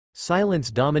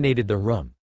Silence dominated the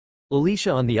room.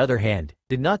 Alicia, on the other hand,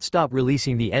 did not stop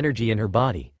releasing the energy in her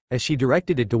body, as she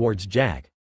directed it towards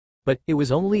Jack. But it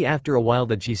was only after a while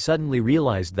that she suddenly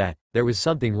realized that there was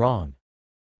something wrong.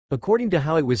 According to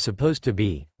how it was supposed to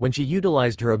be, when she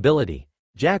utilized her ability,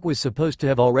 Jack was supposed to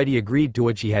have already agreed to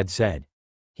what she had said.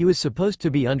 He was supposed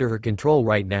to be under her control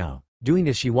right now, doing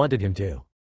as she wanted him to.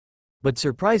 But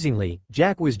surprisingly,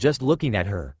 Jack was just looking at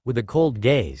her, with a cold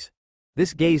gaze.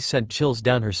 This gaze sent chills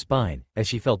down her spine, as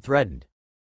she felt threatened.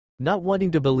 Not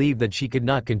wanting to believe that she could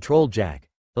not control Jack,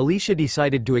 Alicia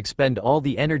decided to expend all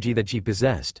the energy that she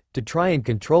possessed, to try and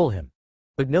control him.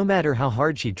 But no matter how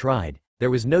hard she tried, there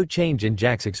was no change in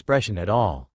Jack's expression at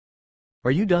all.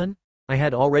 "Are you done? I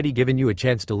had already given you a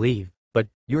chance to leave, but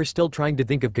you are still trying to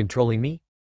think of controlling me?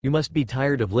 You must be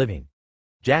tired of living,"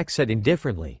 Jack said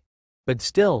indifferently. But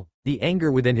still, the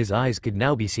anger within his eyes could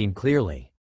now be seen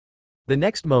clearly. The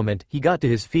next moment, he got to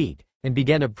his feet, and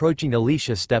began approaching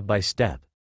Alicia step by step.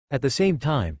 At the same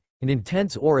time, an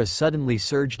intense aura suddenly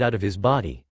surged out of his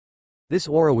body. This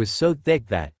aura was so thick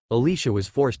that Alicia was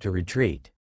forced to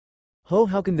retreat. "Oh,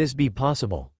 how can this be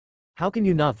possible? How can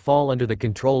you not fall under the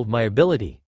control of my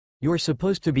ability? You are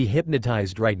supposed to be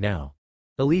hypnotized right now,"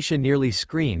 Alicia nearly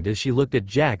screamed as she looked at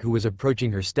Jack, who was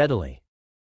approaching her steadily.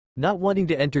 Not wanting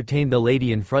to entertain the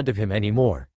lady in front of him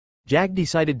anymore, Jack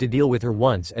decided to deal with her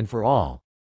once and for all.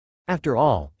 After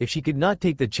all, if she could not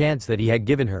take the chance that he had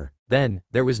given her, then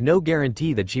there was no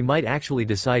guarantee that she might actually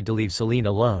decide to leave Celine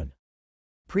alone.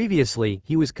 Previously,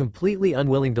 he was completely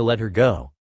unwilling to let her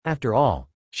go. After all,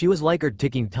 she was like a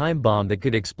ticking time bomb that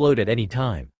could explode at any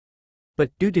time.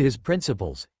 But due to his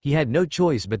principles, he had no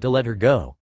choice but to let her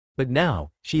go. But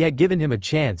now, she had given him a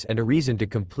chance and a reason to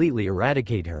completely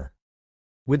eradicate her.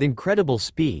 With incredible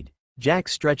speed, Jack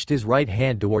stretched his right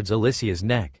hand towards Alicia's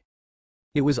neck.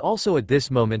 It was also at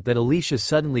this moment that Alicia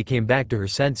suddenly came back to her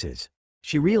senses.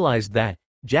 She realized that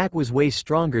Jack was way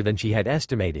stronger than she had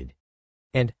estimated.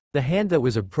 And the hand that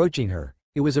was approaching her,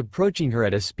 it was approaching her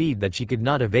at a speed that she could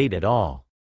not evade at all.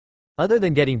 Other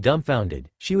than getting dumbfounded,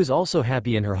 she was also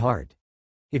happy in her heart.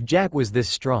 If Jack was this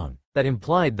strong, that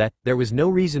implied that there was no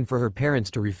reason for her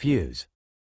parents to refuse.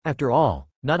 After all,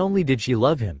 not only did she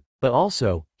love him, but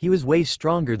also, he was way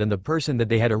stronger than the person that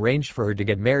they had arranged for her to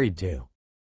get married to.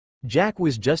 Jack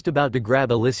was just about to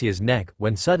grab Alicia's neck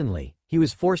when suddenly, he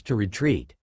was forced to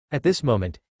retreat. At this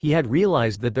moment, he had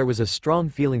realized that there was a strong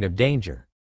feeling of danger.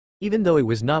 Even though it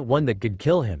was not one that could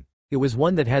kill him, it was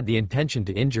one that had the intention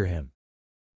to injure him.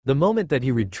 The moment that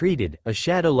he retreated, a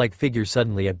shadow-like figure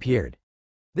suddenly appeared.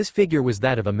 This figure was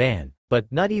that of a man,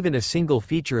 but not even a single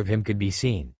feature of him could be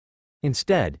seen.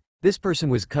 Instead, this person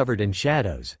was covered in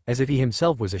shadows, as if he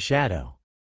himself was a shadow.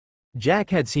 Jack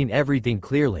had seen everything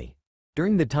clearly.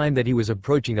 During the time that he was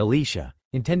approaching Alicia,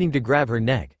 intending to grab her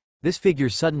neck, this figure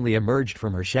suddenly emerged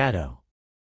from her shadow.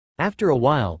 After a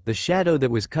while, the shadow that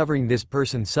was covering this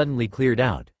person suddenly cleared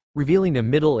out, revealing a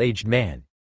middle-aged man.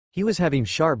 He was having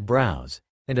sharp brows,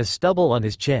 and a stubble on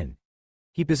his chin.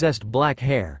 He possessed black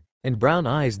hair, and brown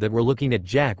eyes that were looking at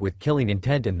Jack with killing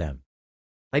intent in them.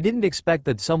 "I didn't expect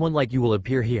that someone like you will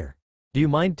appear here. Do you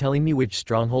mind telling me which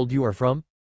stronghold you are from?"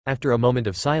 After a moment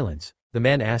of silence, the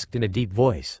man asked in a deep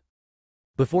voice.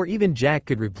 Before even Jack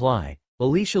could reply,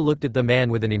 Alicia looked at the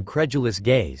man with an incredulous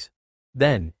gaze.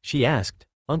 Then, she asked,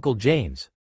 "Uncle James,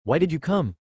 why did you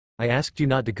come? I asked you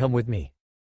not to come with me."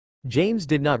 James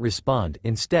did not respond.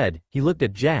 Instead, he looked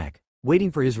at Jack,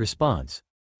 waiting for his response.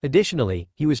 Additionally,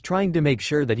 he was trying to make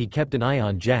sure that he kept an eye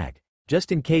on Jack,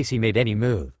 just in case he made any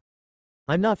move.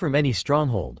 "I'm not from any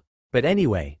stronghold. But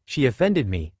anyway, she offended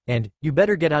me, and you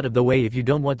better get out of the way if you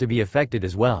don't want to be affected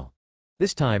as well.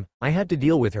 This time, I had to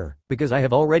deal with her, because I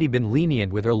have already been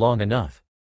lenient with her long enough,"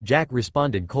 Jack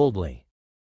responded coldly.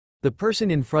 "The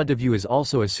person in front of you is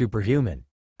also a superhuman.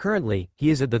 Currently, he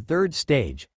is at the third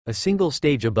stage, a single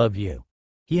stage above you.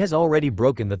 He has already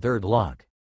broken the third lock."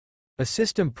 A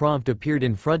system prompt appeared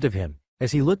in front of him,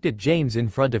 as he looked at James in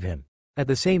front of him. At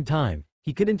the same time,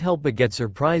 he couldn't help but get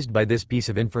surprised by this piece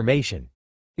of information.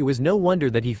 It was no wonder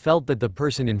that he felt that the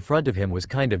person in front of him was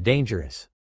kind of dangerous.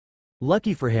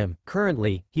 Lucky for him,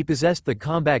 currently, he possessed the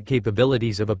combat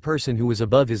capabilities of a person who was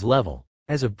above his level.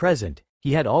 As of present,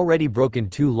 he had already broken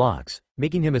 2 locks,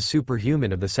 making him a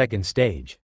superhuman of the second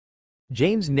stage.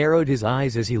 James narrowed his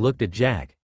eyes as he looked at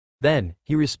Jack. Then,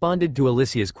 he responded to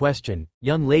Alicia's question,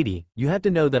 "Young lady, you have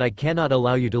to know that I cannot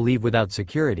allow you to leave without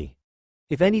security.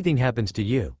 If anything happens to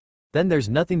you, then there's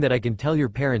nothing that I can tell your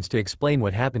parents to explain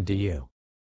what happened to you."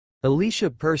 Alicia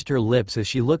pursed her lips as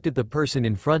she looked at the person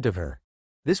in front of her.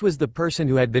 This was the person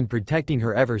who had been protecting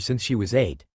her ever since she was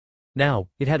 8. Now,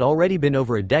 it had already been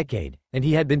over a decade, and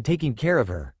he had been taking care of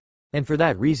her. And for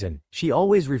that reason, she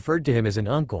always referred to him as an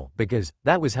uncle, because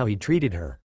that was how he treated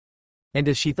her. And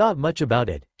as she thought much about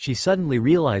it, she suddenly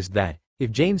realized that,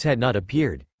 if James had not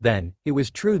appeared, then, it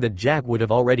was true that Jack would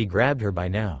have already grabbed her by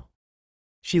now.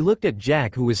 She looked at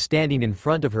Jack, who was standing in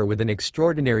front of her with an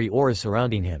extraordinary aura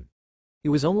surrounding him. It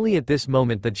was only at this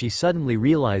moment that she suddenly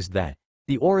realized that,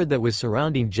 the aura that was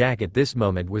surrounding Jack at this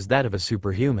moment was that of a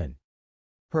superhuman.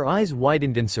 Her eyes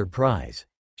widened in surprise.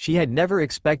 She had never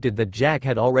expected that Jack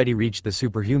had already reached the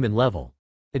superhuman level.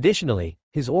 Additionally,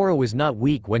 his aura was not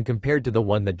weak when compared to the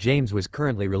one that James was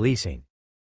currently releasing.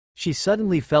 She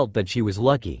suddenly felt that she was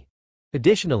lucky.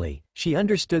 Additionally, she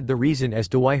understood the reason as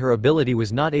to why her ability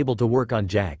was not able to work on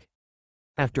Jack.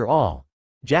 After all,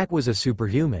 Jack was a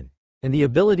superhuman, and the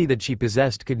ability that she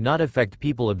possessed could not affect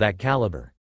people of that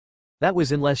caliber. That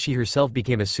was unless she herself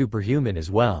became a superhuman as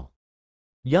well.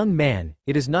 Young man,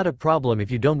 it is not a problem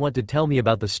if you don't want to tell me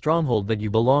about the stronghold that you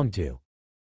belong to.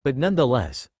 But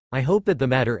nonetheless, I hope that the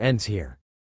matter ends here.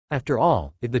 After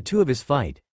all, if the two of us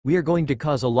fight, we are going to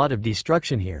cause a lot of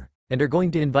destruction here, and are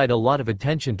going to invite a lot of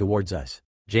attention towards us,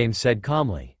 James said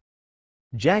calmly.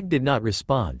 Jack did not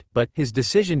respond, but his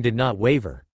decision did not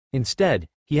waver. Instead,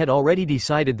 he had already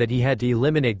decided that he had to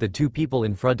eliminate the two people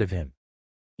in front of him.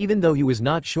 Even though he was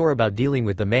not sure about dealing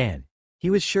with the man, he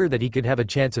was sure that he could have a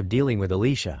chance of dealing with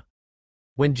Alicia.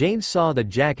 When James saw that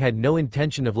Jack had no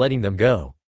intention of letting them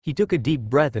go, he took a deep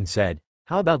breath and said,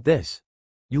 "How about this?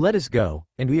 You let us go,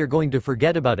 and we are going to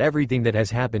forget about everything that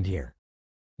has happened here.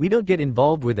 We don't get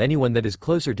involved with anyone that is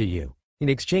closer to you, in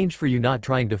exchange for you not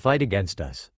trying to fight against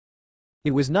us."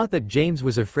 It was not that James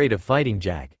was afraid of fighting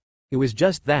Jack. It was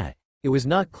just that, it was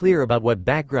not clear about what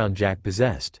background Jack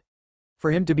possessed.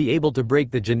 For him to be able to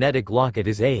break the genetic lock at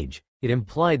his age, it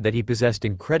implied that he possessed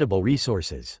incredible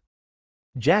resources.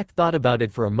 Jack thought about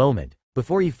it for a moment,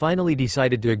 before he finally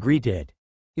decided to agree to it.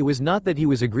 It was not that he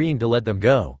was agreeing to let them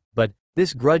go, but,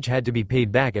 this grudge had to be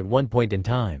paid back at one point in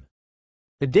time.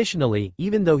 Additionally,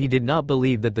 even though he did not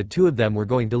believe that the two of them were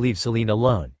going to leave Celine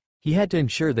alone, he had to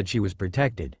ensure that she was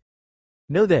protected.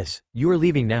 Know this, you are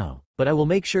leaving now, but I will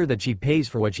make sure that she pays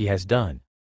for what she has done.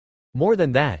 More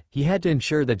than that, he had to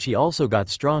ensure that she also got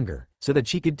stronger, so that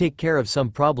she could take care of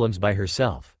some problems by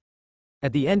herself.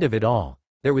 At the end of it all,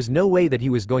 there was no way that he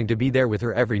was going to be there with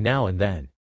her every now and then.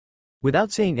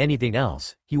 Without saying anything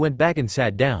else, he went back and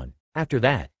sat down. After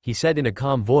that, he said in a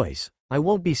calm voice, "I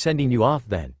won't be sending you off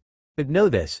then. But know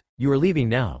this, you are leaving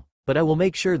now, but I will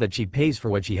make sure that she pays for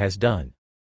what she has done."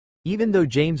 Even though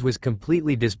James was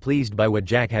completely displeased by what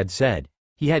Jack had said,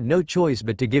 he had no choice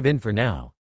but to give in for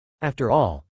now. After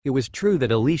all, it was true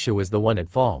that Alicia was the one at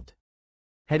fault.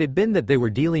 Had it been that they were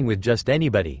dealing with just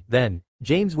anybody, then,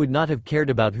 James would not have cared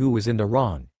about who was in the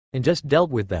wrong, and just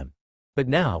dealt with them. But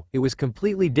now, it was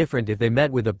completely different if they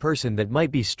met with a person that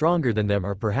might be stronger than them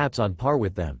or perhaps on par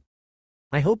with them.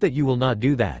 "I hope that you will not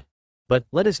do that. But,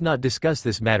 let us not discuss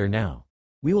this matter now.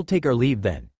 We will take our leave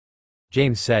then,"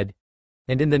 James said.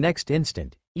 And in the next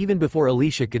instant, even before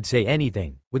Alicia could say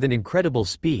anything, with an incredible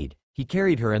speed, he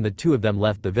carried her and the two of them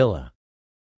left the villa.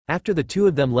 After the two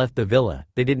of them left the villa,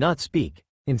 they did not speak.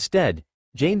 Instead,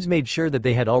 James made sure that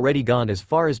they had already gone as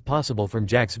far as possible from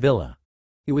Jack's villa.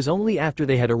 It was only after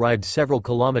they had arrived several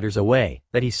kilometers away,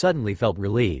 that he suddenly felt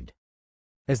relieved.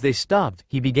 As they stopped,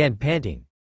 he began panting.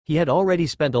 He had already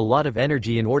spent a lot of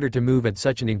energy in order to move at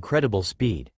such an incredible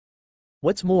speed.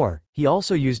 What's more, he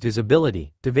also used his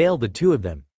ability to veil the two of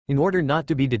them, in order not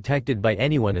to be detected by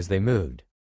anyone as they moved.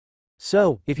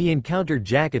 So, if he encountered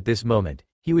Jack at this moment,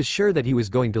 he was sure that he was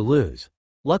going to lose.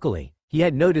 Luckily, he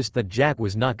had noticed that Jack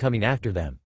was not coming after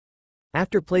them.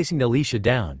 After placing Alicia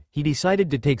down, he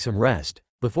decided to take some rest,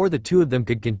 before the two of them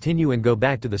could continue and go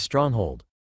back to the stronghold.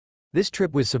 This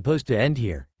trip was supposed to end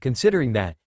here, considering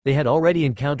that, they had already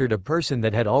encountered a person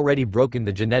that had already broken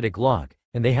the genetic lock,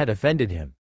 and they had offended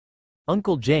him.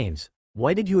 "Uncle James,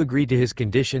 why did you agree to his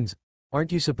conditions?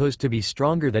 Aren't you supposed to be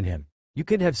stronger than him? You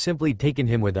could have simply taken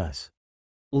him with us,"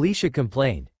 Alicia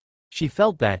complained. She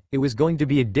felt that, it was going to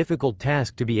be a difficult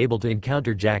task to be able to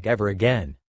encounter Jack ever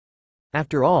again.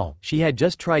 After all, she had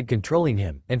just tried controlling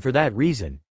him, and for that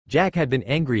reason, Jack had been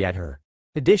angry at her.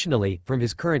 Additionally, from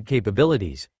his current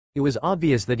capabilities, it was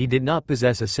obvious that he did not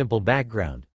possess a simple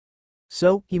background.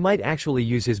 So, he might actually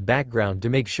use his background to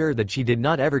make sure that she did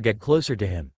not ever get closer to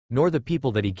him, nor the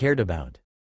people that he cared about.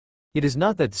 It is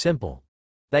not that simple.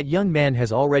 That young man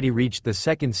has already reached the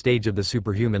second stage of the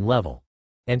superhuman level.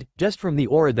 And, just from the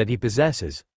aura that he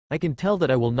possesses, I can tell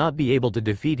that I will not be able to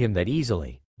defeat him that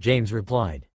easily, James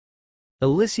replied.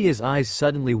 Alicia's eyes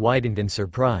suddenly widened in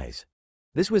surprise.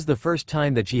 This was the first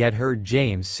time that she had heard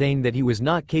James saying that he was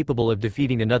not capable of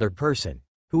defeating another person,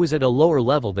 who was at a lower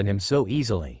level than him so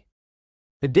easily.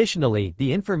 Additionally,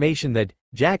 the information that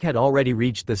Jack had already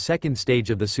reached the second stage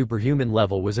of the superhuman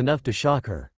level was enough to shock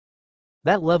her.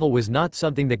 That level was not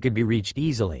something that could be reached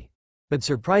easily. But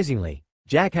surprisingly,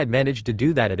 Jack had managed to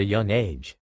do that at a young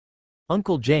age.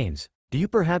 Uncle James, do you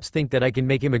perhaps think that I can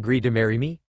make him agree to marry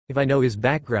me? If I know his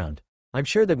background, I'm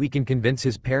sure that we can convince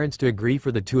his parents to agree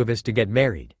for the two of us to get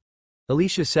married.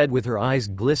 Alicia said with her eyes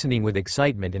glistening with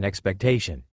excitement and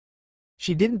expectation.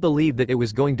 She didn't believe that it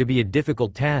was going to be a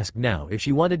difficult task now if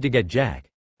she wanted to get Jack.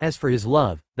 As for his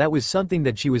love, that was something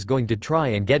that she was going to try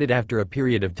and get it after a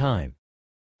period of time.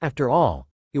 After all,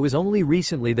 it was only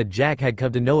recently that Jack had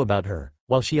come to know about her,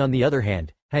 while she on the other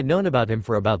hand, had known about him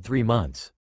for about 3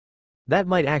 months. That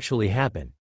might actually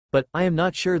happen. But I am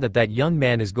not sure that that young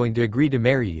man is going to agree to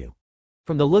marry you.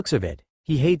 From the looks of it,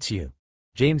 he hates you,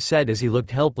 James said as he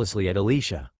looked helplessly at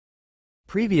Alicia.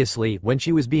 Previously, when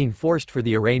she was being forced for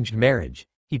the arranged marriage,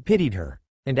 he pitied her,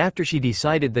 and after she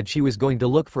decided that she was going to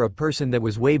look for a person that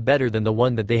was way better than the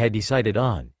one that they had decided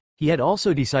on, he had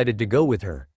also decided to go with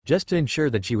her, just to ensure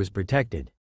that she was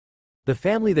protected. The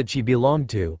family that she belonged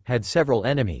to had several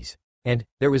enemies, and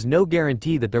there was no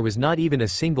guarantee that there was not even a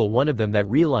single one of them that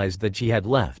realized that she had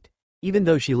left, even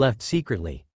though she left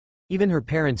secretly. Even her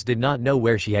parents did not know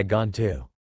where she had gone to.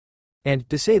 And,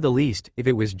 to say the least, if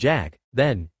it was Jack,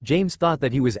 then, James thought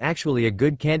that he was actually a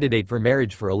good candidate for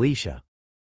marriage for Alicia.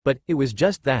 But, it was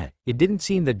just that, it didn't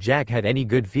seem that Jack had any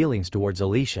good feelings towards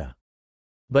Alicia.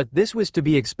 But this was to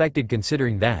be expected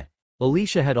considering that,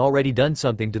 Alicia had already done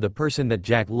something to the person that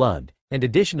Jack loved, and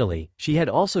additionally, she had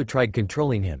also tried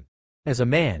controlling him. As a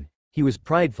man, he was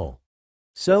prideful.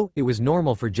 So, it was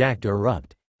normal for Jack to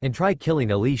erupt, and try killing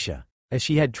Alicia, as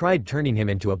she had tried turning him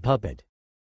into a puppet.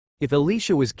 If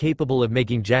Alicia was capable of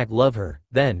making Jack love her,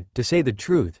 then, to say the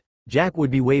truth, Jack would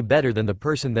be way better than the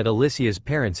person that Alicia's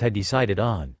parents had decided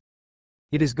on.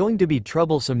 It is going to be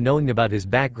troublesome knowing about his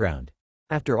background.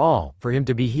 After all, for him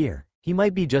to be here, he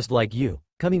might be just like you,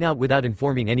 coming out without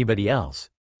informing anybody else.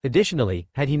 Additionally,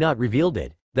 had he not revealed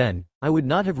it, then, I would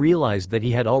not have realized that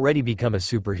he had already become a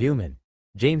superhuman.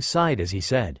 James sighed as he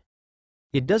said.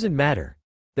 It doesn't matter.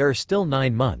 There are still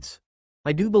 9 months.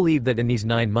 I do believe that in these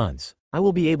 9 months, I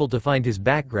will be able to find his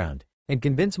background, and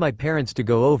convince my parents to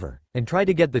go over, and try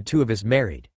to get the two of us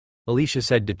married, Alicia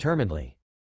said determinedly.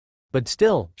 But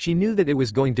still, she knew that it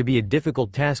was going to be a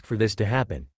difficult task for this to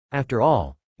happen. After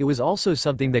all, it was also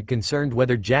something that concerned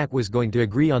whether Jack was going to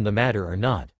agree on the matter or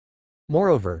not.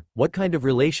 Moreover, what kind of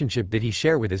relationship did he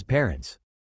share with his parents?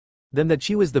 Then that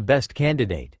she was the best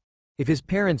candidate. If his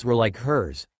parents were like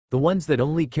hers, the ones that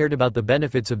only cared about the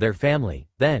benefits of their family,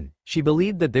 then, she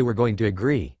believed that they were going to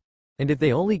agree. And if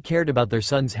they only cared about their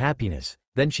son's happiness,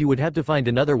 then she would have to find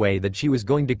another way that she was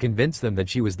going to convince them that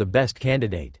she was the best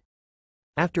candidate.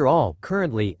 After all,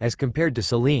 currently, as compared to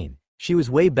Celine, she was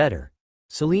way better.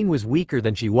 Celine was weaker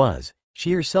than she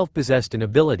herself possessed an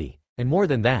ability, and more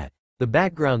than that, the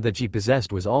background that she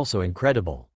possessed was also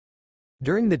incredible.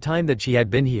 During the time that she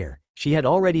had been here, she had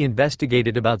already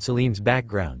investigated about Celine's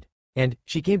background, and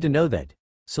she came to know that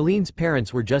Celine's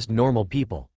parents were just normal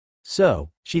people. So,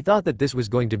 she thought that this was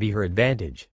going to be her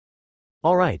advantage.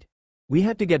 Alright. We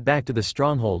have to get back to the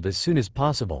stronghold as soon as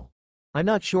possible. I'm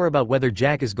not sure about whether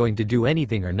Jack is going to do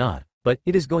anything or not, but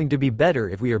it is going to be better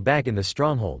if we are back in the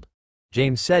stronghold,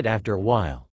 James said after a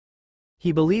while.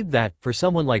 He believed that, for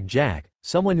someone like Jack,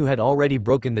 someone who had already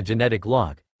broken the genetic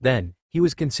lock, then, he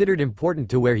was considered important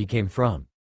to where he came from.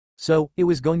 So, it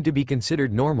was going to be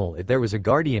considered normal if there was a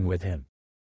guardian with him.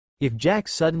 If Jack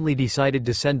suddenly decided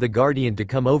to send the guardian to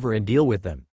come over and deal with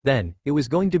them, then, it was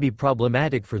going to be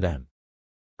problematic for them.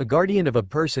 A guardian of a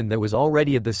person that was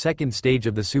already at the second stage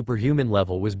of the superhuman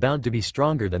level was bound to be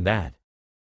stronger than that.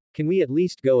 Can we at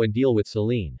least go and deal with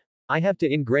Celine? I have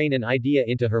to ingrain an idea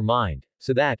into her mind,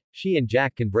 so that, she and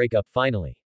Jack can break up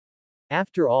finally.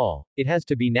 After all, it has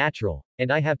to be natural,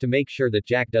 and I have to make sure that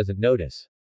Jack doesn't notice.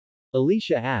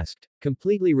 Alicia asked,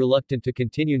 completely reluctant to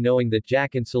continue knowing that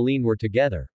Jack and Celine were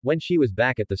together, when she was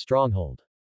back at the stronghold.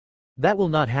 That will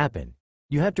not happen.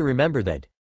 You have to remember that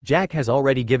Jack has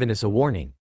already given us a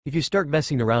warning. If you start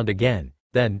messing around again,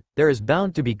 then, there is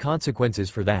bound to be consequences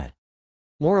for that.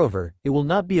 Moreover, it will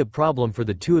not be a problem for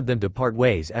the two of them to part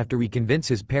ways after we convince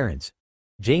his parents.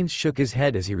 James shook his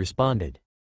head as he responded.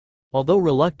 Although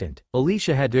reluctant,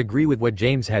 Alicia had to agree with what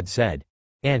James had said.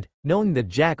 And, knowing that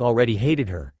Jack already hated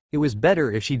her, it was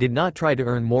better if she did not try to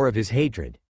earn more of his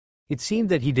hatred. It seemed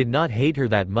that he did not hate her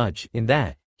that much, in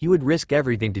that, he would risk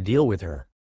everything to deal with her.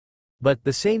 But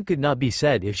the same could not be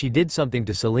said if she did something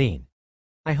to Celine.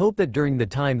 I hope that during the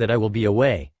time that I will be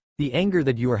away, the anger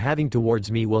that you are having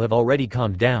towards me will have already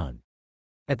calmed down.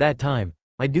 At that time,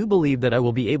 I do believe that I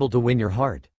will be able to win your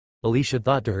heart. Alicia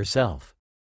thought to herself.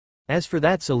 As for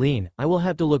that Celine, I will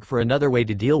have to look for another way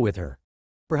to deal with her.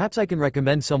 Perhaps I can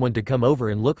recommend someone to come over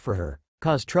and look for her,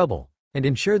 cause trouble, and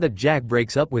ensure that Jack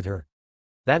breaks up with her.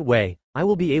 That way, I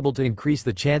will be able to increase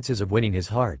the chances of winning his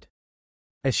heart.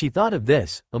 As she thought of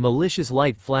this, a malicious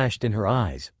light flashed in her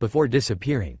eyes, before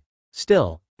disappearing.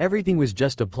 Still, everything was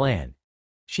just a plan.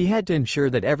 She had to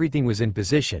ensure that everything was in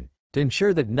position, to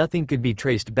ensure that nothing could be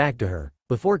traced back to her,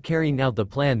 before carrying out the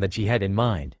plan that she had in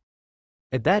mind.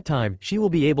 At that time, she will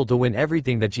be able to win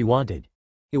everything that she wanted.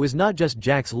 It was not just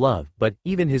Jack's love, but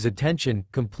even his attention,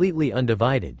 completely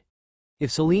undivided.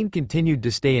 If Celine continued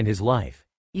to stay in his life,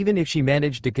 even if she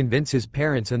managed to convince his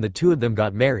parents and the two of them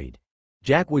got married,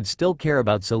 Jack would still care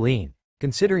about Celine,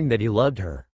 considering that he loved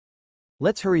her.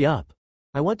 Let's hurry up.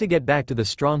 I want to get back to the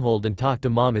stronghold and talk to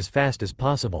Mom as fast as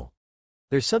possible.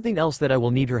 There's something else that I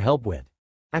will need her help with.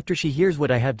 After she hears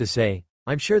what I have to say,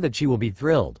 I'm sure that she will be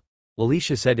thrilled,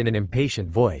 Alicia said in an impatient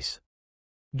voice.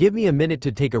 Give me a minute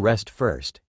to take a rest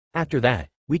first. After that,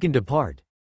 we can depart,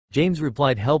 James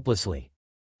replied helplessly.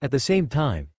 At the same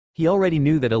time, he already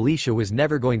knew that Alicia was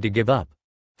never going to give up.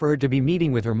 For her to be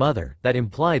meeting with her mother, that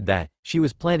implied that she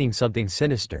was planning something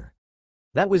sinister.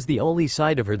 That was the only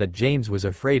side of her that James was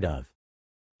afraid of.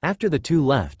 After the two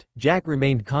left, Jack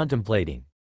remained contemplating.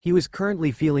 He was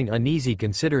currently feeling uneasy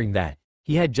considering that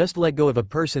he had just let go of a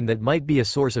person that might be a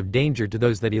source of danger to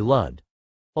those that he loved.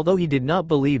 Although he did not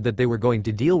believe that they were going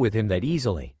to deal with him that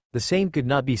easily, the same could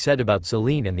not be said about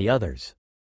Celine and the others.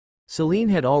 Celine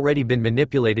had already been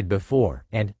manipulated before,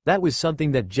 and that was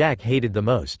something that Jack hated the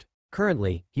most.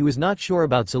 Currently, he was not sure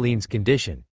about Celine's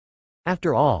condition.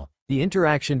 After all, the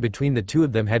interaction between the two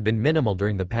of them had been minimal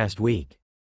during the past week.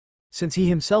 Since he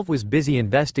himself was busy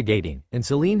investigating, and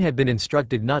Celine had been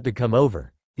instructed not to come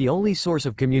over, the only source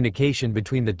of communication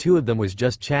between the two of them was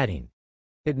just chatting.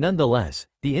 Yet nonetheless,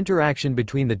 the interaction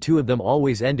between the two of them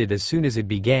always ended as soon as it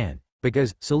began,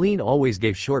 because Celine always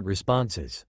gave short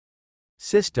responses.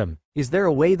 System, is there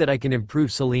a way that I can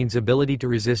improve Celine's ability to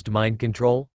resist mind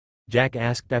control? Jack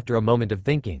asked after a moment of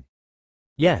thinking.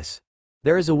 Yes.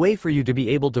 There is a way for you to be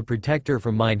able to protect her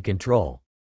from mind control.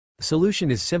 The solution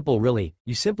is simple really,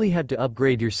 you simply have to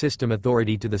upgrade your system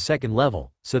authority to the second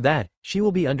level, so that she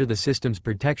will be under the system's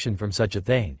protection from such a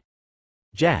thing.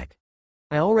 Jack.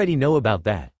 I already know about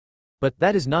that. But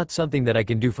that is not something that I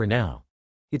can do for now.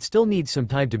 It still needs some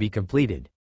time to be completed.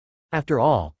 After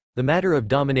all, the matter of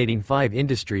dominating 5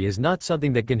 industry is not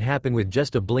something that can happen with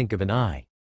just a blink of an eye,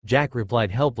 Jack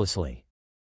replied helplessly.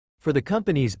 For the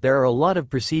companies, there are a lot of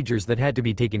procedures that had to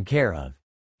be taken care of.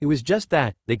 It was just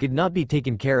that, they could not be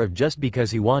taken care of just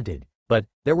because he wanted, but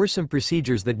there were some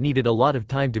procedures that needed a lot of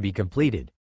time to be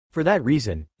completed. For that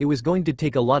reason, it was going to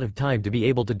take a lot of time to be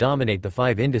able to dominate the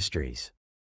 5 industries.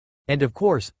 And of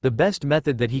course, the best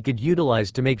method that he could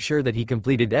utilize to make sure that he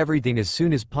completed everything as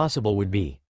soon as possible would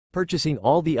be purchasing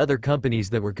all the other companies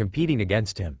that were competing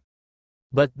against him.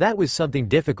 But that was something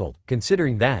difficult,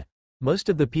 considering that most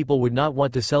of the people would not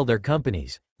want to sell their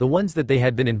companies, the ones that they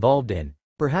had been involved in,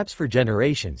 perhaps for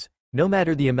generations, no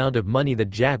matter the amount of money that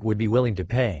Jack would be willing to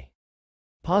pay.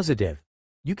 Positive.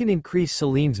 You can increase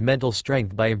Celine's mental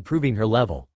strength by improving her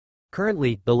level.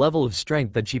 Currently, the level of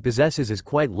strength that she possesses is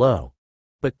quite low.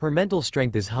 But her mental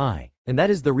strength is high, and that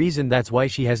is the reason that's why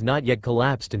she has not yet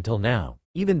collapsed until now,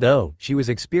 even though she was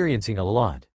experiencing a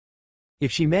lot.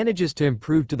 If she manages to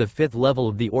improve to the 5th level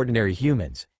of the ordinary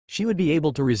humans, she would be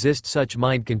able to resist such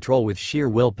mind control with sheer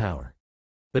willpower.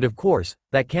 But of course,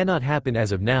 that cannot happen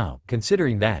as of now,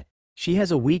 considering that she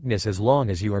has a weakness as long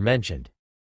as you are mentioned.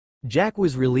 Jack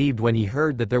was relieved when he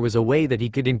heard that there was a way that he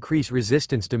could increase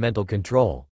resistance to mental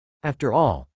control. After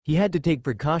all, he had to take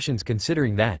precautions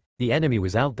considering that the enemy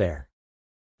was out there.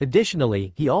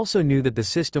 Additionally, he also knew that the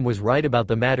system was right about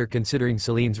the matter considering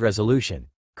Celine's resolution.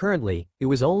 Currently, it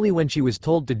was only when she was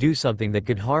told to do something that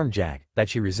could harm Jack that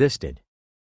she resisted.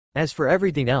 As for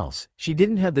everything else, she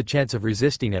didn't have the chance of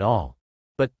resisting at all.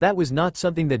 But that was not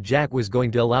something that Jack was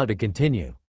going to allow to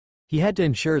continue. He had to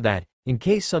ensure that, in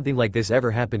case something like this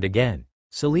ever happened again,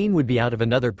 Celine would be out of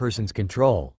another person's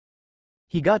control.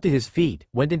 He got to his feet,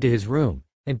 went into his room,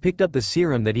 and picked up the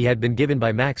serum that he had been given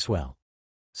by Maxwell.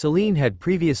 Celine had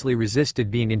previously resisted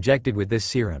being injected with this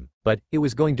serum, but it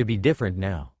was going to be different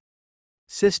now.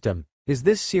 System, is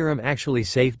this serum actually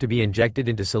safe to be injected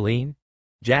into Celine?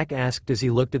 Jack asked as he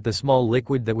looked at the small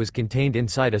liquid that was contained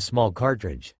inside a small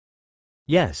cartridge.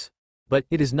 Yes. But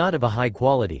it is not of a high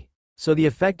quality, so the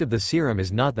effect of the serum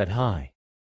is not that high.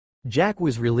 Jack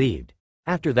was relieved.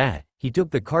 After that, he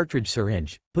took the cartridge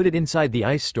syringe, put it inside the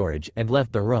ice storage, and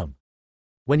left the room.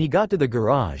 When he got to the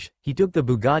garage, he took the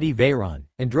Bugatti Veyron,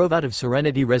 and drove out of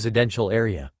Serenity residential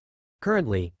area.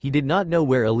 Currently, he did not know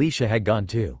where Alicia had gone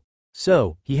to.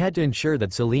 So, he had to ensure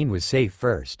that Celine was safe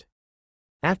first.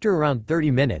 After around 30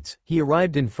 minutes, he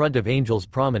arrived in front of Angel's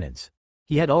prominence.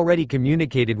 He had already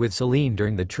communicated with Celine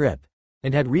during the trip,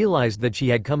 and had realized that she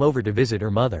had come over to visit her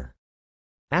mother.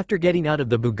 After getting out of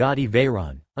the Bugatti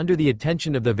Veyron, under the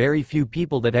attention of the very few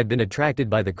people that had been attracted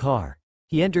by the car,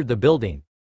 he entered the building.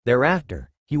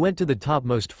 Thereafter, he went to the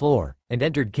topmost floor, and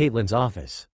entered Caitlin's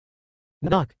office.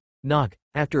 Knock, knock.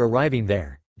 After arriving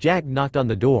there, Jack knocked on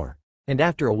the door, and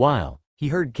after a while, he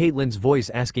heard Caitlin's voice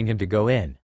asking him to go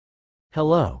in.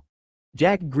 Hello.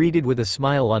 Jack greeted with a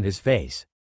smile on his face.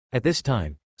 At this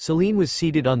time, Celine was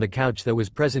seated on the couch that was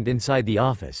present inside the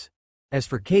office. As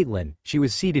for Caitlin, she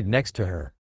was seated next to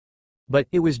her. But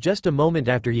it was just a moment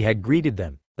after he had greeted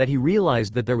them, that he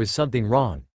realized that there was something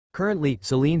wrong. Currently,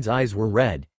 Celine's eyes were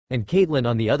red, and Caitlin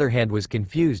on the other hand was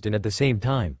confused and at the same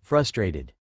time,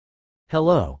 frustrated.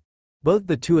 Hello. Both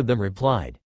the two of them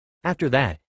replied. After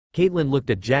that, Caitlin looked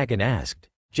at Jack and asked,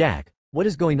 Jack, what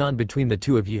is going on between the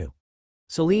two of you?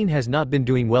 Celine has not been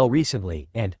doing well recently,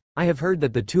 and I have heard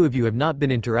that the two of you have not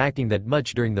been interacting that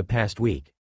much during the past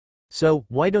week. So,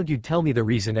 why don't you tell me the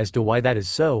reason as to why that is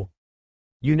so?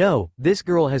 You know, this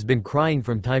girl has been crying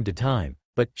from time to time,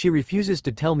 but she refuses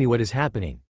to tell me what is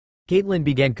happening. Caitlin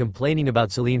began complaining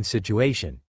about Celine's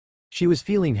situation. She was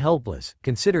feeling helpless,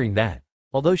 considering that,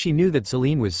 although she knew that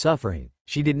Celine was suffering,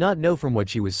 she did not know from what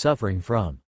she was suffering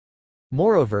from.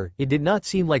 Moreover, it did not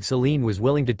seem like Celine was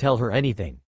willing to tell her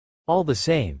anything. All the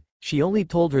same, she only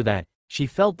told her that she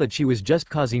felt that she was just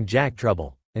causing Jack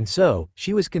trouble, and so,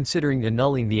 she was considering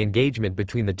annulling the engagement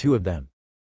between the two of them.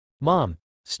 Mom,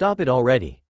 stop it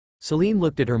already. Celine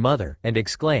looked at her mother and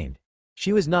exclaimed.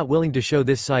 She was not willing to show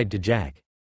this side to Jack.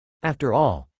 After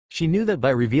all, she knew that by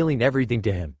revealing everything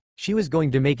to him, she was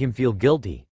going to make him feel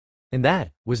guilty. And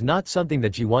that was not something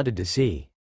that she wanted to see.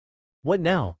 What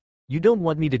now? You don't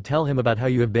want me to tell him about how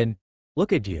you have been?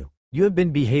 Look at you. You have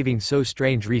been behaving so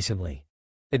strange recently.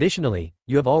 Additionally,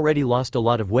 you have already lost a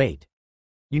lot of weight.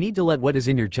 You need to let what is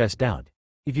in your chest out.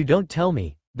 If you don't tell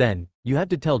me, then, you have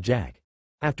to tell Jack.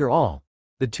 After all,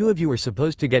 the two of you are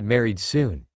supposed to get married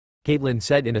soon, Caitlin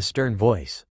said in a stern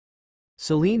voice.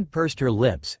 Celine pursed her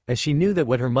lips, as she knew that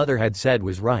what her mother had said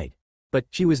was right. But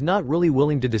she was not really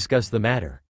willing to discuss the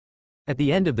matter. At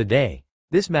the end of the day,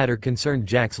 this matter concerned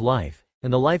Jack's life,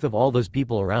 and the life of all those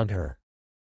people around her.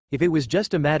 If it was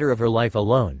just a matter of her life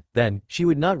alone, then, she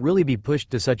would not really be pushed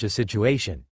to such a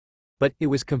situation. But, it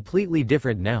was completely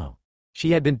different now.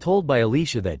 She had been told by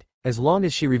Alicia that, as long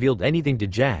as she revealed anything to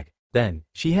Jack, then,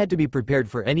 she had to be prepared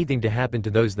for anything to happen to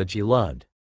those that she loved.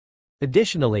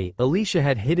 Additionally, Alicia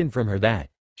had hidden from her that,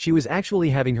 she was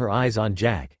actually having her eyes on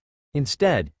Jack.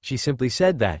 Instead, she simply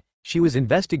said that, she was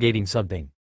investigating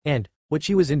something. And, what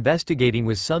she was investigating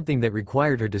was something that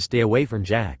required her to stay away from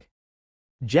Jack.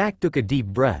 Jack took a deep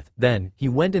breath, then, he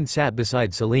went and sat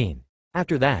beside Celine.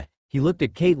 After that, he looked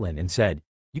at Caitlin and said,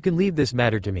 You can leave this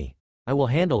matter to me. I will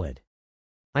handle it.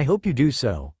 I hope you do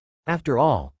so. After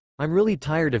all, I'm really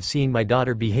tired of seeing my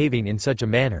daughter behaving in such a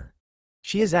manner.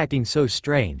 She is acting so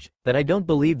strange, that I don't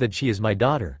believe that she is my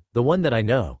daughter, the one that I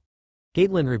know.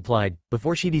 Caitlin replied,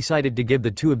 before she decided to give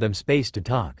the two of them space to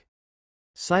talk.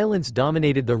 Silence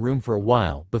dominated the room for a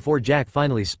while before Jack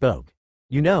finally spoke.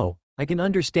 You know, I can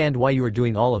understand why you are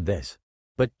doing all of this.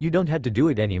 But, you don't have to do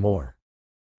it anymore.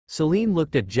 Celine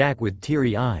looked at Jack with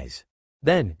teary eyes.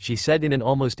 Then, she said in an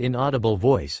almost inaudible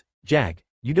voice, Jack,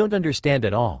 you don't understand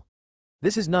at all.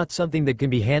 This is not something that can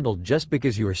be handled just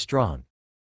because you are strong.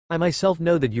 I myself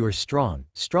know that you are strong,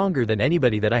 stronger than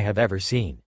anybody that I have ever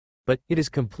seen. But, it is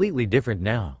completely different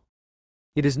now.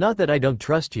 It is not that I don't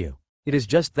trust you, it is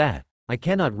just that, I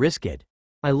cannot risk it.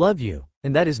 I love you,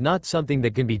 and that is not something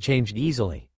that can be changed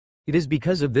easily. It is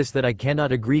because of this that I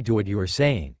cannot agree to what you are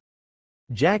saying.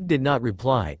 Jack did not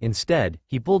reply, instead,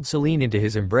 he pulled Celine into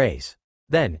his embrace.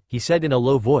 Then, he said in a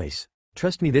low voice,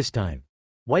 Trust me this time.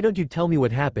 Why don't you tell me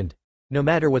what happened? No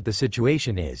matter what the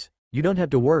situation is, you don't have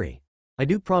to worry. I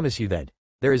do promise you that,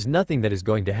 there is nothing that is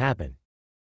going to happen.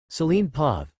 Celine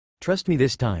paused. Trust me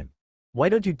this time. Why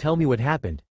don't you tell me what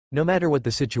happened? No matter what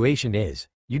the situation is,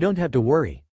 you don't have to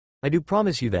worry. I do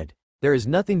promise you that, there is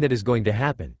nothing that is going to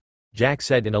happen, Jack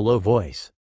said in a low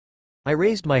voice. I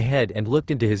raised my head and looked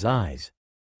into his eyes.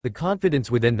 The confidence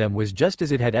within them was just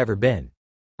as it had ever been.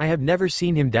 I have never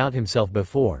seen him doubt himself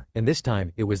before, and this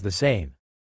time, it was the same.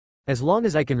 As long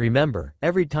as I can remember,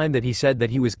 every time that he said that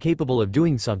he was capable of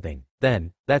doing something,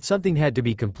 then, that something had to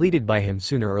be completed by him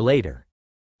sooner or later.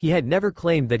 He had never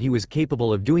claimed that he was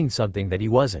capable of doing something that he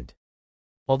wasn't.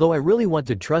 Although I really want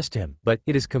to trust him, but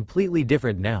it is completely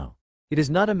different now. It is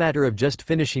not a matter of just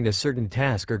finishing a certain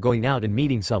task or going out and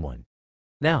meeting someone.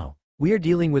 Now, we are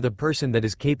dealing with a person that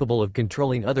is capable of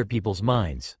controlling other people's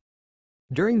minds.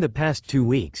 During the past 2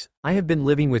 weeks, I have been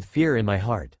living with fear in my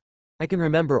heart. I can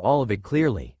remember all of it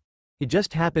clearly. It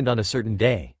just happened on a certain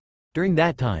day. During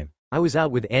that time, I was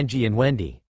out with Angie and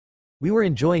Wendy. We were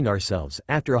enjoying ourselves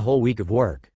after a whole week of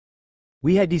work.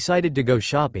 We had decided to go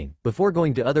shopping before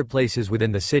going to other places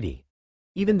within the city.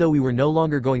 Even though we were no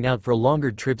longer going out for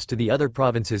longer trips to the other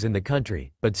provinces in the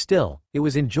country, but still, it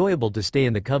was enjoyable to stay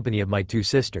in the company of my two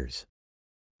sisters.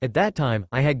 At that time,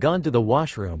 I had gone to the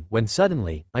washroom when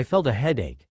suddenly, I felt a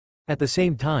headache. At the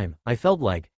same time, I felt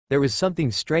like there was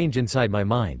something strange inside my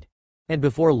mind. And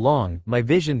before long, my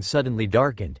vision suddenly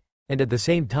darkened, and at the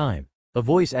same time, a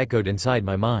voice echoed inside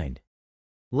my mind.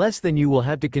 Less than you will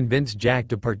have to convince Jack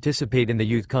to participate in the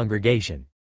youth congregation.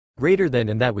 Greater than,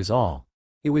 and that was all.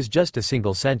 It was just a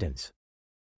single sentence.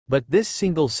 But this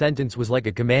single sentence was like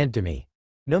a command to me.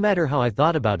 No matter how I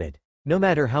thought about it, no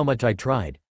matter how much I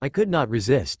tried, I could not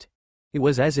resist. It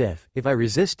was as if I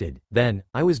resisted, then,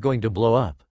 I was going to blow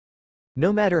up.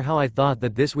 No matter how I thought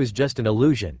that this was just an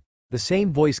illusion, the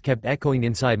same voice kept echoing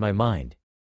inside my mind.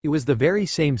 It was the very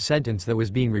same sentence that was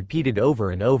being repeated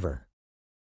over and over.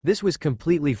 This was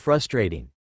completely frustrating.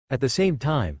 At the same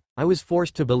time, I was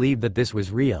forced to believe that this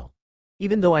was real.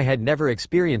 Even though I had never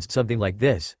experienced something like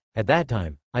this, at that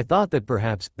time, I thought that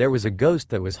perhaps there was a ghost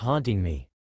that was haunting me.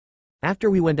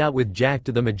 After we went out with Jack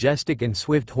to the majestic and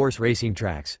swift horse racing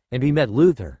tracks, and we met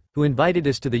Luther, who invited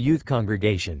us to the youth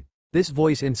congregation, this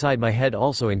voice inside my head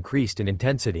also increased in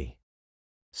intensity.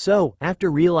 So, after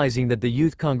realizing that the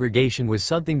youth congregation was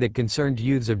something that concerned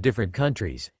youths of different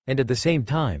countries, and at the same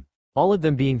time, all of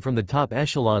them being from the top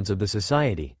echelons of the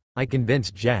society, I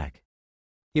convinced Jack.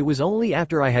 It was only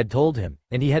after I had told him,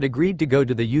 and he had agreed to go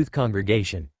to the youth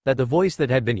congregation, that the voice that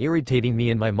had been irritating me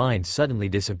in my mind suddenly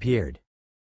disappeared.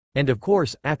 And of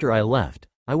course, after I left,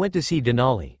 I went to see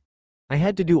Denali. I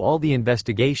had to do all the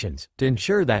investigations, to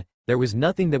ensure that there was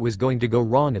nothing that was going to go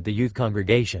wrong at the youth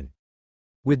congregation.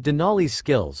 With Denali's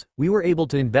skills, we were able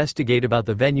to investigate about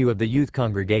the venue of the youth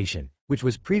congregation, which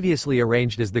was previously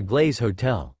arranged as the Glaze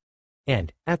Hotel.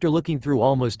 And, after looking through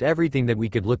almost everything that we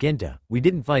could look into, we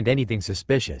didn't find anything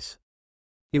suspicious.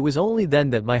 It was only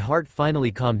then that my heart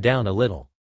finally calmed down a little.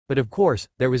 But of course,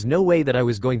 there was no way that I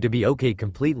was going to be okay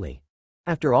completely.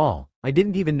 After all, I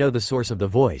didn't even know the source of the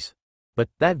voice. But,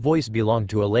 that voice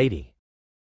belonged to a lady.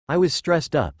 I was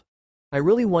stressed up. I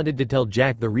really wanted to tell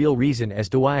Jack the real reason as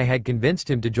to why I had convinced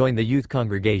him to join the youth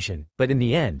congregation, but in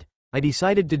the end, I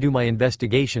decided to do my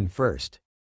investigation first.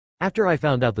 After I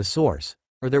found out the source,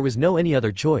 or there was no any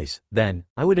other choice, then,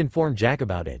 I would inform Jack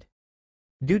about it.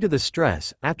 Due to the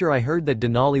stress, after I heard that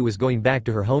Denali was going back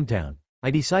to her hometown,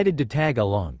 I decided to tag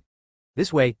along.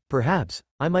 This way, perhaps,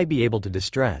 I might be able to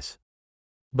distress.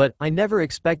 But, I never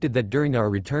expected that during our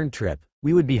return trip,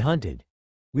 we would be hunted.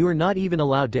 We were not even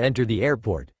allowed to enter the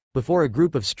airport, before a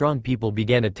group of strong people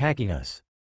began attacking us.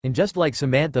 And just like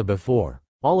Samantha before,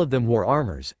 all of them wore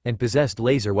armors, and possessed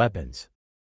laser weapons.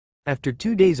 After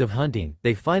 2 days of hunting,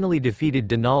 they finally defeated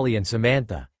Denali and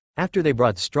Samantha, after they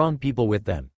brought strong people with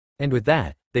them, and with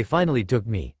that, they finally took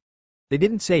me. They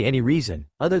didn't say any reason,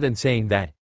 other than saying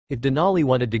that, if Denali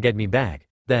wanted to get me back,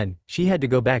 then, she had to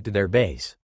go back to their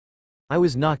base. I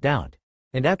was knocked out.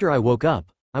 And after I woke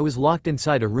up, I was locked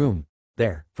inside a room.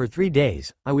 There, for 3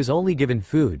 days, I was only given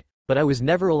food, but I was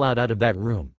never allowed out of that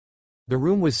room. The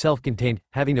room was self-contained,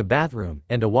 having a bathroom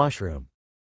and a washroom.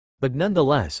 But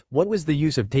nonetheless, what was the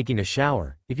use of taking a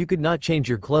shower, if you could not change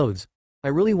your clothes? I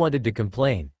really wanted to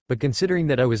complain, but considering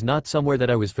that I was not somewhere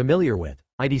that I was familiar with,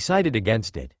 I decided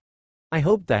against it. I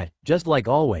hoped that, just like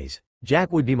always,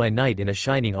 Jack would be my knight in a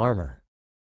shining armor.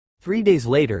 3 days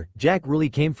later, Jack really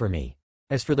came for me.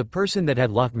 As for the person that had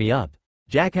locked me up,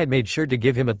 Jack had made sure to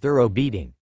give him a thorough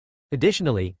beating.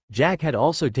 Additionally, Jack had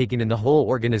also taken in the whole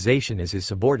organization as his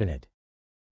subordinate.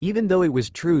 Even though it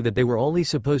was true that they were only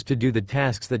supposed to do the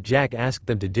tasks that Jack asked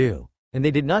them to do, and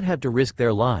they did not have to risk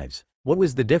their lives, what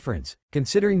was the difference,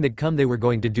 considering that they were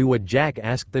going to do what Jack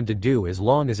asked them to do as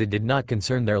long as it did not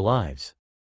concern their lives?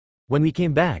 When we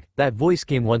came back, that voice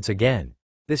came once again.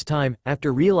 This time,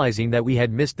 after realizing that we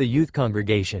had missed the youth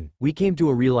congregation, we came to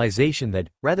a realization that,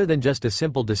 rather than just a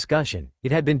simple discussion,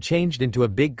 it had been changed into a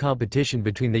big competition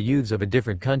between the youths of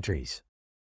different countries.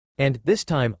 And, this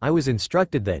time, I was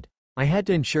instructed that I had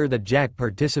to ensure that Jack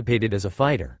participated as a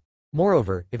fighter.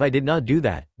 Moreover, if I did not do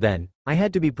that, then I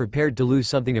had to be prepared to lose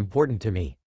something important to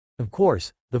me. Of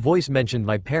course, the voice mentioned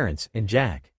my parents and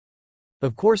Jack.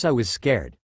 Of course I was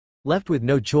scared. Left with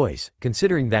no choice,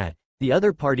 considering that the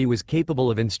other party was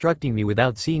capable of instructing me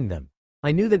without seeing them.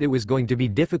 I knew that it was going to be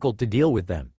difficult to deal with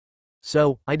them.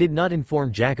 So, I did not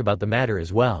inform Jack about the matter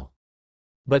as well.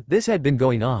 But this had been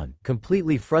going on,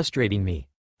 completely frustrating me.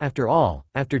 After all,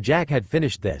 after Jack had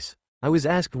finished this, I was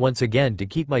asked once again to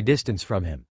keep my distance from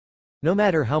him. No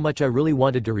matter how much I really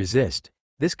wanted to resist,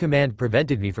 this command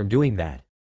prevented me from doing that.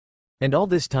 And all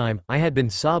this time, I had been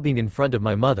sobbing in front of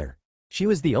my mother. She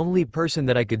was the only person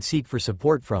that I could seek for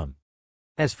support from.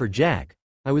 As for Jack,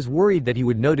 I was worried that he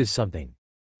would notice something.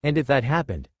 And if that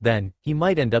happened, then, he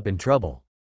might end up in trouble.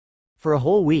 For a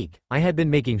whole week, I had been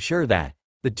making sure that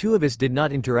the two of us did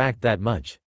not interact that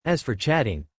much. As for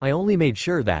chatting, I only made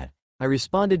sure that I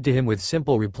responded to him with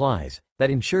simple replies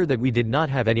that ensured that we did not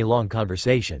have any long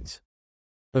conversations.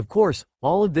 Of course,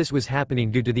 all of this was happening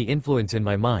due to the influence in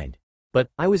my mind, but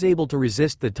I was able to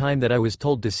resist the time that I was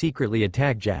told to secretly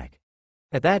attack Jack.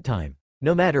 At that time,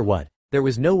 no matter what, there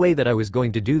was no way that I was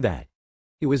going to do that.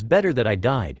 It was better that I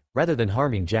died, rather than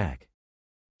harming Jack.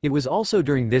 It was also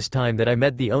during this time that I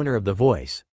met the owner of the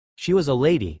voice. She was a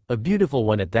lady, a beautiful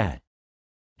one at that.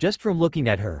 Just from looking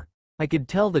at her, I could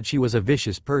tell that she was a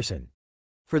vicious person.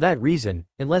 For that reason,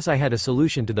 unless I had a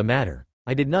solution to the matter,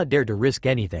 I did not dare to risk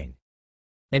anything.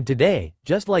 And today,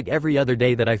 just like every other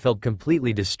day that I felt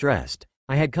completely distressed,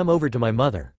 I had come over to my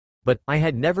mother. But I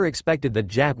had never expected that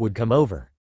Jack would come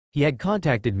over. He had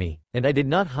contacted me, and I did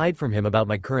not hide from him about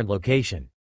my current location.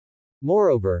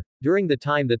 Moreover, during the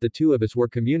time that the two of us were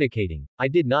communicating, I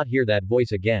did not hear that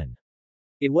voice again.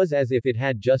 It was as if it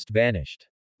had just vanished.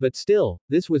 But still,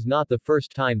 this was not the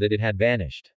first time that it had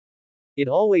vanished. It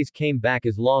always came back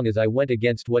as long as I went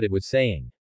against what it was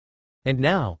saying. And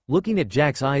now, looking at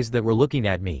Jack's eyes that were looking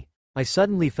at me, I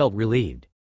suddenly felt relieved.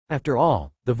 After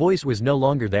all, the voice was no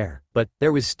longer there, but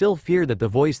there was still fear that the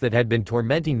voice that had been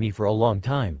tormenting me for a long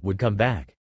time would come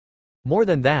back. More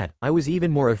than that, I was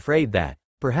even more afraid that,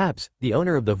 perhaps, the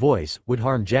owner of the voice would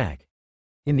harm Jack.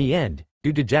 In the end,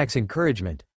 due to Jack's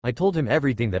encouragement, I told him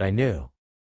everything that I knew.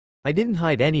 I didn't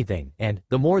hide anything, and,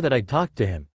 the more that I talked to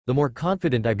him, the more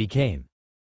confident I became.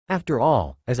 After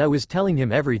all, as I was telling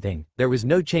him everything, there was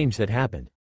no change that happened.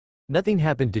 Nothing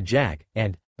happened to Jack,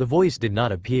 and the voice did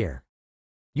not appear.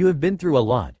 "You have been through a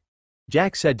lot,"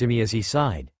 Jack said to me as he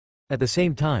sighed. At the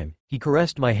same time, he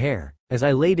caressed my hair, as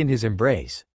I laid in his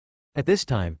embrace. At this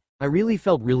time, I really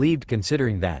felt relieved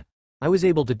considering that I was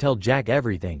able to tell Jack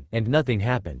everything, and nothing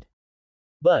happened.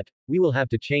 But we will have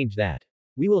to change that.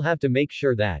 We will have to make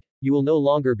sure that you will no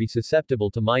longer be susceptible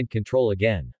to mind control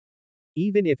again.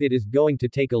 Even if it is going to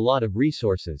take a lot of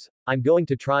resources, I'm going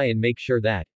to try and make sure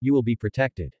that you will be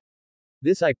protected.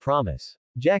 This I promise,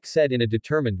 Jack said in a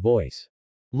determined voice.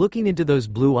 Looking into those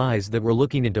blue eyes that were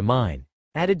looking into mine,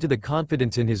 added to the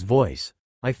confidence in his voice,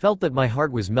 I felt that my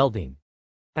heart was melting.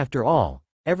 After all,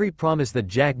 every promise that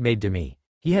Jack made to me,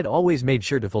 he had always made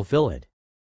sure to fulfill it.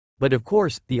 But of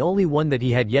course, the only one that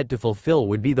he had yet to fulfill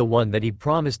would be the one that he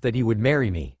promised that he would marry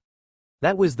me.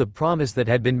 That was the promise that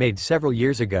had been made several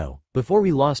years ago, before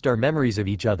we lost our memories of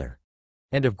each other.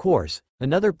 And of course,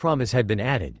 another promise had been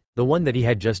added, the one that he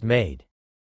had just made.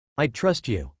 "I trust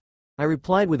you," I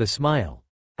replied with a smile.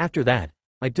 After that,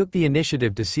 I took the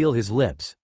initiative to seal his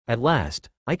lips. At last,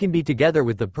 I can be together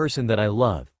with the person that I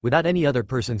love, without any other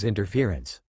person's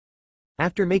interference.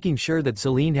 After making sure that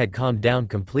Celine had calmed down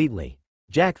completely,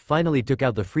 Jack finally took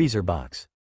out the freezer box.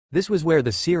 This was where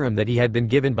the serum that he had been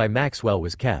given by Maxwell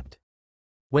was kept.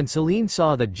 When Celine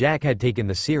saw that Jack had taken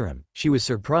the serum, she was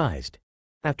surprised.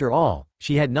 After all,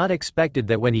 she had not expected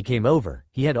that when he came over,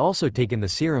 he had also taken the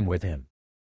serum with him.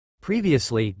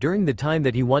 Previously, during the time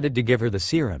that he wanted to give her the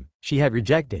serum, she had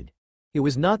rejected. It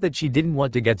was not that she didn't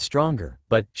want to get stronger,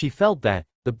 but she felt that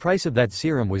the price of that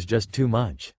serum was just too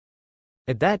much.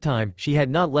 At that time, she had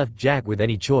not left Jack with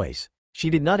any choice. She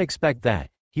did not expect that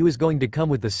he was going to come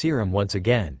with the serum once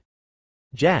again.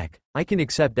 "Jack, I can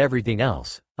accept everything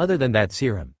else, other than that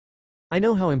serum. I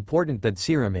know how important that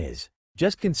serum is,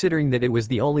 just considering that it was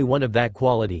the only one of that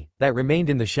quality that remained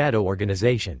in the Shadow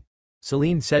Organization,"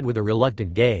 Celine said with a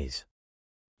reluctant gaze.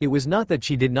 It was not that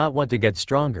she did not want to get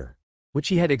stronger. What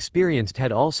she had experienced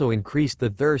had also increased the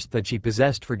thirst that she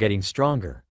possessed for getting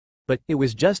stronger. But it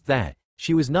was just that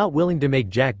she was not willing to make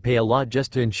Jack pay a lot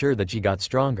just to ensure that she got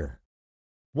stronger.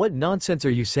 "What nonsense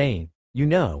are you saying? You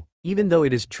know, even though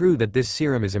it is true that this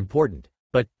serum is important,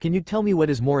 but can you tell me what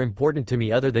is more important to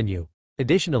me other than you?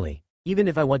 Additionally, even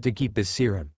if I want to keep this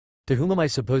serum, to whom am I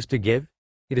supposed to give?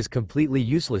 It is completely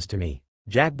useless to me,"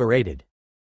 Jack berated.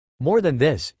 "More than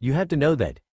this, you have to know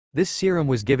that this serum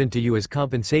was given to you as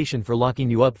compensation for locking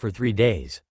you up for 3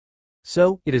 days.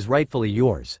 So, it is rightfully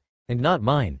yours, and not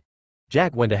mine,"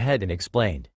 Jack went ahead and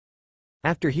explained.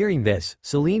 After hearing this,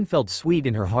 Celine felt sweet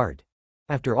in her heart.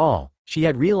 After all, she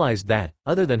had realized that,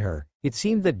 other than her, it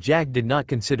seemed that Jack did not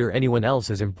consider anyone else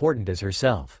as important as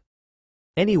herself.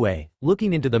 Anyway,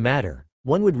 looking into the matter,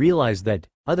 one would realize that,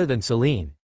 other than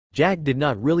Celine, Jack did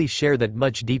not really share that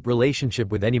much deep relationship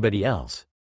with anybody else.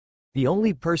 The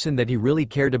only person that he really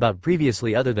cared about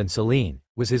previously other than Celine,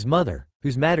 was his mother,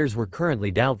 whose matters were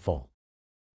currently doubtful.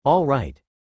 All right.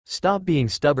 Stop being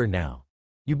stubborn now.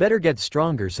 You better get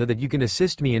stronger so that you can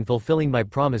assist me in fulfilling my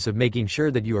promise of making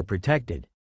sure that you are protected,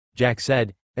 Jack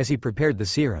said, as he prepared the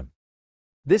serum.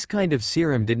 This kind of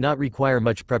serum did not require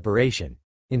much preparation.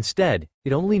 Instead,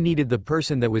 it only needed the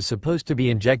person that was supposed to be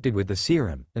injected with the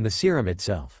serum, and the serum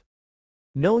itself.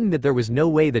 Knowing that there was no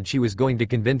way that she was going to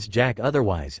convince Jack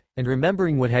otherwise, and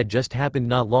remembering what had just happened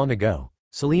not long ago,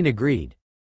 Celine agreed.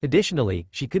 Additionally,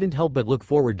 she couldn't help but look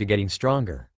forward to getting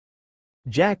stronger.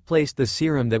 Jack placed the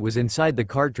serum that was inside the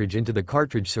cartridge into the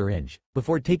cartridge syringe,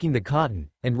 before taking the cotton,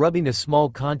 and rubbing a small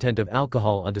content of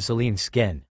alcohol onto Celine's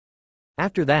skin.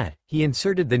 After that, he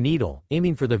inserted the needle,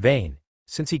 aiming for the vein.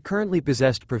 Since he currently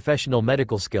possessed professional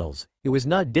medical skills, it was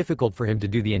not difficult for him to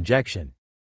do the injection.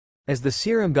 As the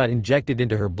serum got injected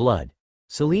into her blood,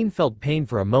 Celine felt pain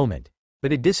for a moment,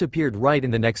 but it disappeared right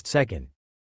in the next second.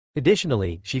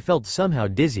 Additionally, she felt somehow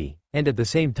dizzy, and at the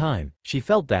same time, she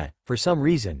felt that, for some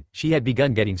reason, she had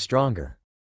begun getting stronger.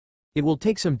 It will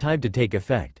take some time to take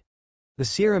effect. The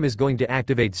serum is going to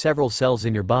activate several cells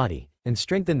in your body, and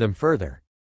strengthen them further,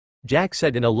 Jack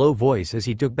said in a low voice as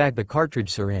he took back the cartridge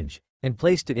syringe, and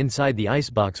placed it inside the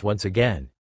icebox once again.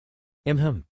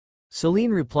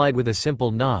 Celine replied with a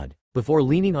simple nod, before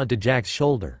leaning onto Jack's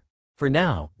shoulder. For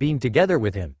now, being together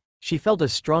with him, she felt a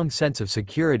strong sense of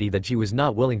security that she was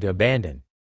not willing to abandon.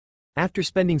 After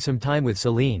spending some time with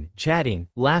Celine, chatting,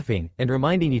 laughing, and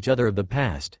reminding each other of the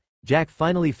past, Jack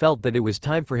finally felt that it was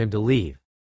time for him to leave.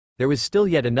 There was still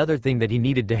yet another thing that he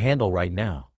needed to handle right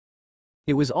now.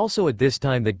 It was also at this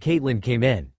time that Caitlin came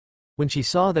in. When she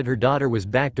saw that her daughter was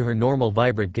back to her normal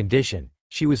vibrant condition,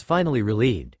 she was finally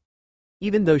relieved.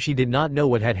 Even though she did not know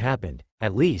what had happened,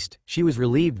 at least, she was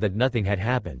relieved that nothing had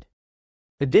happened.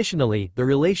 Additionally, the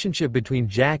relationship between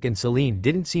Jack and Celine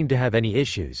didn't seem to have any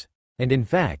issues, and in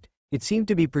fact, it seemed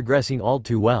to be progressing all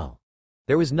too well.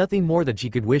 There was nothing more that she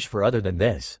could wish for other than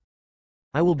this.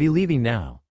 I will be leaving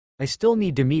now. I still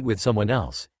need to meet with someone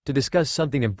else, to discuss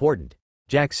something important,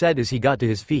 Jack said as he got to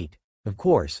his feet. Of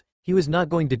course, he was not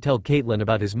going to tell Caitlin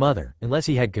about his mother unless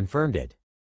he had confirmed it.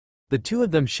 The two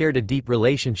of them shared a deep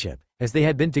relationship, as they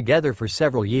had been together for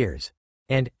several years.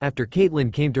 And, after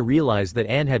Caitlin came to realize that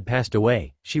Anne had passed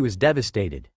away, she was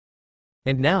devastated.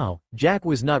 And now, Jack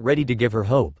was not ready to give her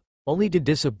hope, only to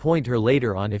disappoint her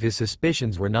later on if his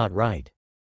suspicions were not right.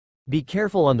 Be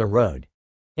careful on the road.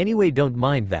 Anyway, don't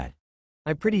mind that.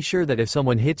 I'm pretty sure that if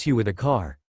someone hits you with a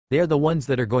car, they are the ones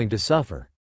that are going to suffer.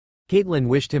 Caitlin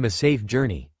wished him a safe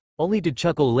journey, only to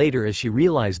chuckle later as she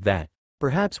realized that,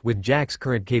 perhaps with Jack's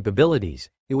current capabilities,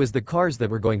 it was the cars that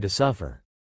were going to suffer.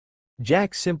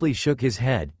 Jack simply shook his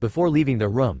head before leaving the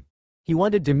room. He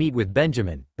wanted to meet with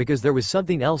Benjamin, because there was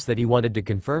something else that he wanted to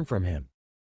confirm from him.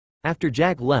 After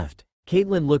Jack left,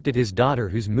 Caitlin looked at his daughter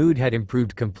whose mood had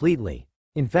improved completely.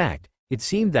 In fact, it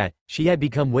seemed that she had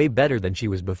become way better than she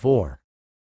was before.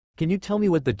 Can you tell me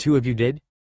what the two of you did?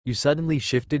 You suddenly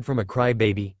shifted from a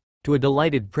crybaby to a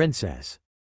delighted princess.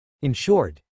 In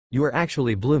short, you are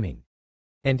actually blooming.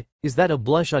 And, is that a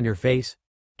blush on your face?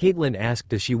 Caitlin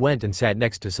asked as she went and sat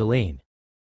next to Celine.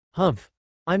 Humph.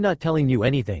 I'm not telling you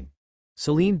anything.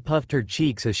 Celine puffed her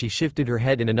cheeks as she shifted her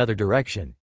head in another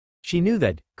direction. She knew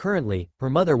that, currently, her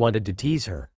mother wanted to tease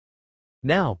her.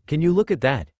 Now, can you look at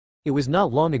that? It was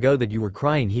not long ago that you were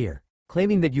crying here,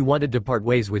 claiming that you wanted to part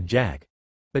ways with Jack.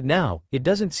 But now, it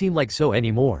doesn't seem like so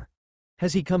anymore.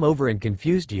 Has he come over and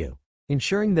confused you,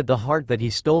 ensuring that the heart that he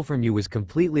stole from you was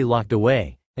completely locked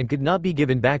away, and could not be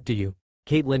given back to you?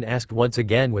 Caitlin asked once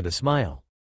again with a smile.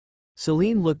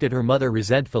 Celine looked at her mother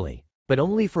resentfully, but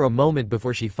only for a moment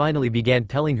before she finally began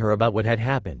telling her about what had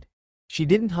happened. She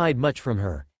didn't hide much from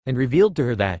her, and revealed to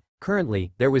her that,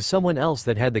 currently, there was someone else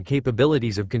that had the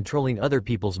capabilities of controlling other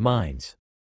people's minds.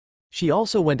 She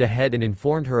also went ahead and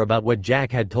informed her about what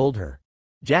Jack had told her.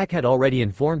 Jack had already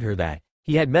informed her that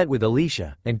he had met with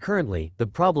Alicia, and currently, the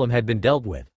problem had been dealt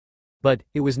with. But,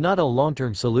 it was not a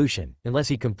long-term solution, unless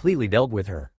he completely dealt with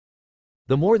her.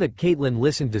 The more that Caitlin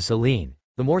listened to Celine,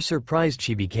 the more surprised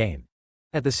she became.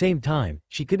 At the same time,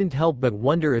 she couldn't help but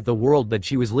wonder if the world that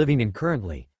she was living in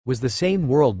currently was the same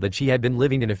world that she had been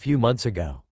living in a few months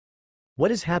ago.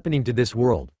 What is happening to this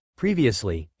world?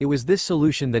 Previously, it was this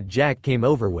solution that Jack came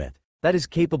over with, that is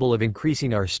capable of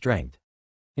increasing our strength.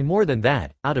 And more than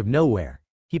that, out of nowhere,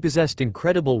 he possessed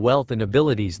incredible wealth and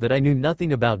abilities that I knew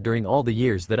nothing about during all the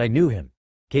years that I knew him,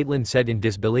 Caitlin said in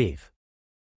disbelief.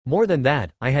 More than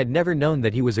that, I had never known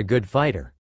that he was a good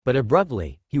fighter. But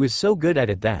abruptly, he was so good at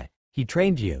it that he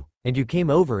trained you, and you came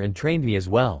over and trained me as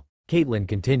well, Caitlin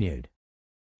continued.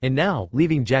 And now,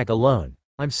 leaving Jack alone,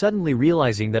 I'm suddenly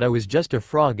realizing that I was just a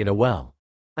frog in a well.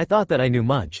 I thought that I knew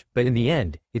much, but in the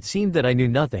end, it seemed that I knew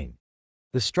nothing.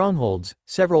 The strongholds,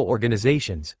 several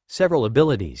organizations, several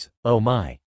abilities, oh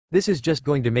my. This is just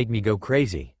going to make me go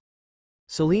crazy.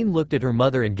 Celine looked at her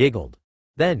mother and giggled.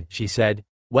 Then, she said,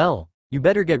 well, you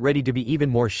better get ready to be even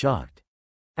more shocked.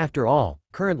 After all,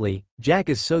 currently, Jack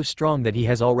is so strong that he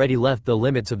has already left the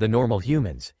limits of the normal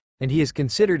humans, and he is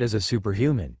considered as a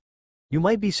superhuman. You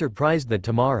might be surprised that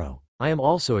tomorrow, I am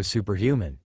also a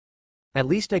superhuman. At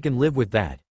least I can live with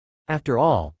that. After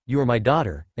all, you are my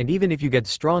daughter, and even if you get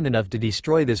strong enough to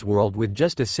destroy this world with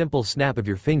just a simple snap of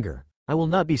your finger, I will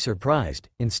not be surprised.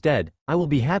 Instead, I will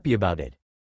be happy about it.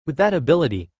 With that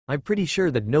ability, I'm pretty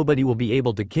sure that nobody will be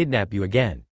able to kidnap you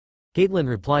again. Caitlin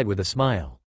replied with a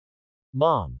smile.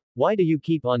 Mom, why do you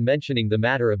keep on mentioning the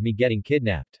matter of me getting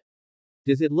kidnapped?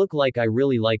 Does it look like I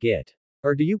really like it?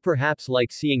 Or do you perhaps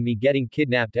like seeing me getting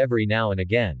kidnapped every now and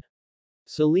again?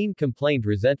 Celine complained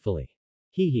resentfully.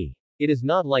 Hee. It is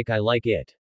not like I like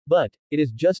it. But, it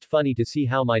is just funny to see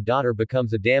how my daughter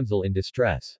becomes a damsel in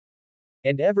distress.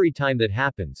 And every time that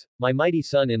happens, my mighty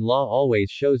son-in-law always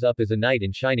shows up as a knight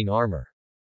in shining armor.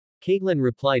 Caitlin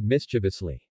replied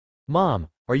mischievously. Mom,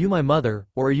 are you my mother,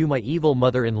 or are you my evil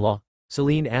mother-in-law?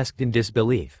 Celine asked in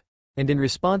disbelief. And in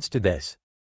response to this,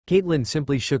 Caitlin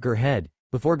simply shook her head,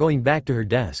 before going back to her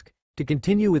desk, to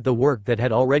continue with the work that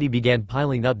had already began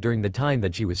piling up during the time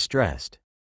that she was stressed.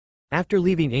 After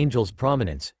leaving Angel's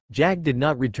prominence, Jack did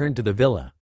not return to the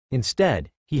villa.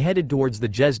 Instead, he headed towards the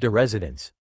Jezda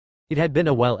residence. It had been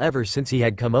a while ever since he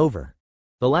had come over.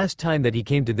 The last time that he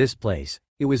came to this place,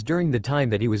 it was during the time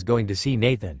that he was going to see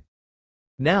Nathan.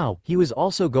 Now, he was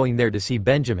also going there to see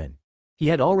Benjamin. He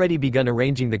had already begun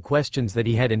arranging the questions that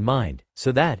he had in mind,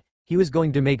 so that, he was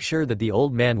going to make sure that the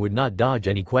old man would not dodge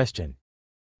any question.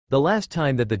 The last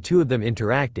time that the two of them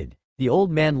interacted, the old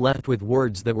man left with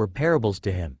words that were parables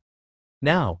to him.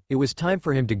 Now, it was time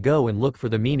for him to go and look for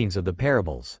the meanings of the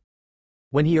parables.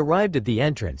 When he arrived at the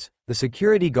entrance, the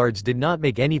security guards did not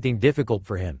make anything difficult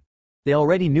for him. They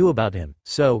already knew about him,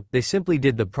 so, they simply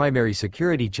did the primary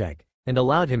security check, and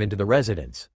allowed him into the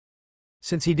residence.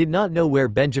 Since he did not know where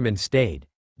Benjamin stayed,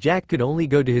 Jack could only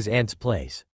go to his aunt's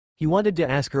place. He wanted to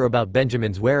ask her about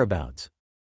Benjamin's whereabouts.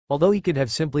 Although he could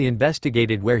have simply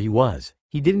investigated where he was,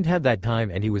 he didn't have that time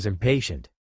and he was impatient.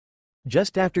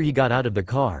 Just after he got out of the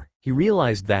car, he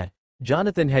realized that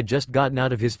Jonathan had just gotten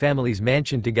out of his family's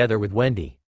mansion together with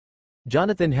Wendy.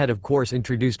 Jonathan had of course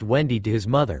introduced Wendy to his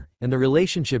mother, and the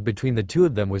relationship between the two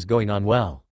of them was going on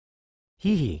well.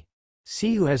 Hee.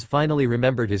 See who has finally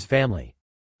remembered his family.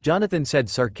 Jonathan said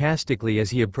sarcastically as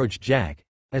he approached Jack.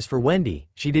 As for Wendy,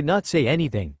 she did not say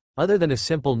anything, other than a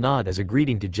simple nod as a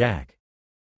greeting to Jack.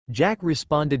 Jack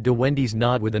responded to Wendy's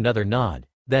nod with another nod,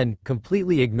 then,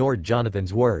 completely ignored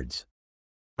Jonathan's words.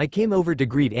 I came over to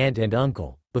greet Aunt and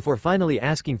Uncle, before finally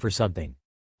asking for something.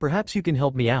 Perhaps you can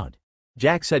help me out,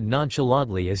 Jack said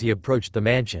nonchalantly as he approached the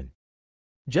mansion.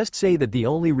 Just say that the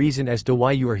only reason as to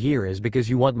why you are here is because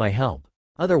you want my help.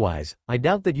 Otherwise, I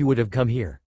doubt that you would have come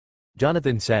here,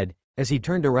 Jonathan said, as he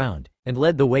turned around, and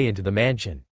led the way into the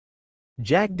mansion.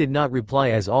 Jack did not reply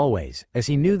as always, as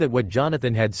he knew that what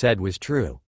Jonathan had said was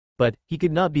true. But, he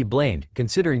could not be blamed,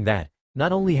 considering that,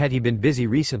 not only had he been busy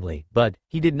recently, but,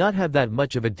 he did not have that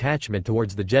much of attachment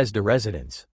towards the Jezda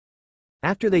residence.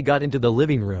 After they got into the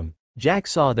living room, Jack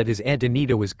saw that his Aunt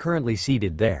Anita was currently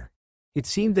seated there. It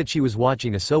seemed that she was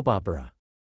watching a soap opera.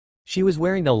 She was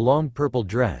wearing a long purple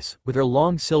dress, with her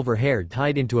long silver hair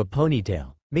tied into a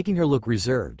ponytail, making her look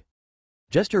reserved.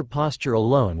 Just her posture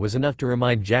alone was enough to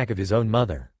remind Jack of his own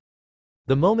mother.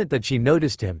 The moment that she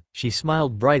noticed him, she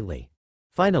smiled brightly.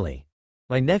 Finally,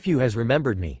 my nephew has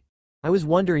remembered me. I was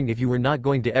wondering if you were not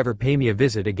going to ever pay me a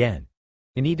visit again,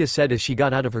 Anita said as she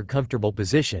got out of her comfortable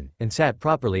position and sat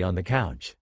properly on the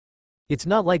couch. It's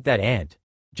not like that, Aunt.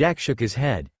 Jack shook his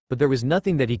head, but there was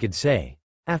nothing that he could say.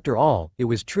 After all, it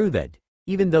was true that,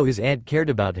 even though his aunt cared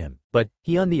about him, but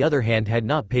he on the other hand had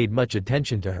not paid much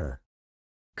attention to her.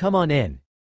 Come on in.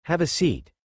 Have a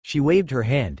seat. She waved her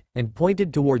hand, and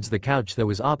pointed towards the couch that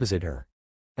was opposite her.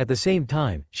 At the same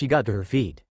time, she got to her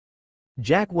feet.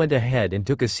 Jack went ahead and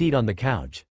took a seat on the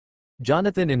couch.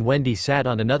 Jonathan and Wendy sat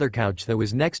on another couch that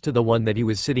was next to the one that he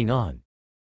was sitting on.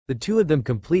 The two of them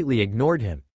completely ignored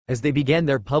him, as they began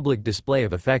their public display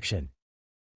of affection.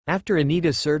 After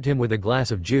Anita served him with a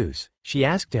glass of juice, she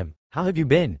asked him, "How have you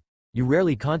been? You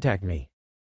rarely contact me."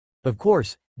 Of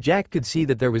course, Jack could see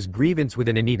that there was grievance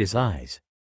within Anita's eyes.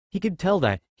 He could tell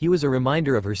that he was a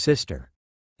reminder of her sister.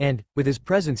 And, with his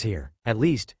presence here, at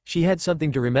least, she had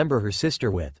something to remember her sister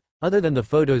with, other than the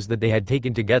photos that they had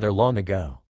taken together long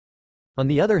ago. On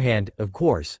the other hand, of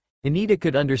course, Anita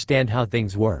could understand how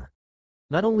things were.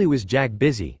 Not only was Jack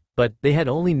busy, but they had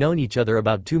only known each other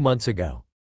about 2 months ago.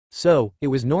 So, it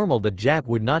was normal that Jack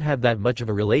would not have that much of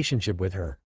a relationship with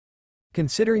her.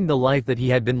 Considering the life that he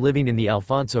had been living in the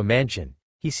Alfonso mansion,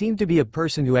 he seemed to be a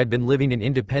person who had been living an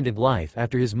independent life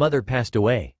after his mother passed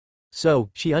away.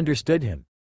 So, she understood him.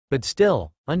 But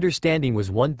still, understanding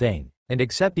was one thing, and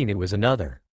accepting it was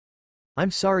another. "I'm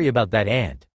sorry about that,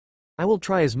 Aunt. I will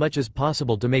try as much as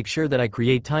possible to make sure that I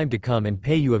create time to come and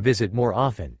pay you a visit more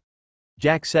often,"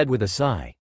 Jack said with a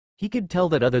sigh. He could tell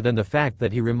that other than the fact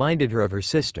that he reminded her of her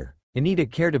sister, Anita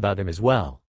cared about him as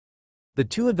well. The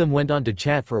two of them went on to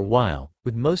chat for a while,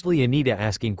 with mostly Anita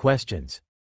asking questions.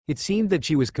 It seemed that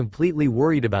she was completely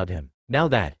worried about him, now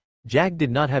that Jack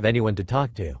did not have anyone to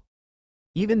talk to.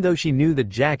 Even though she knew that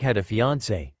Jack had a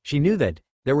fiancé, she knew that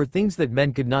there were things that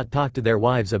men could not talk to their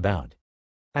wives about.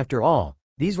 After all,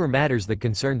 these were matters that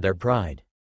concerned their pride.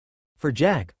 For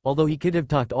Jack, although he could have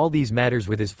talked all these matters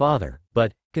with his father,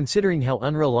 but, considering how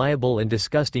unreliable and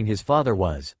disgusting his father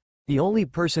was, the only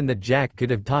person that Jack could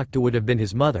have talked to would have been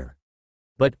his mother.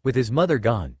 But, with his mother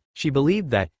gone, she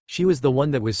believed that she was the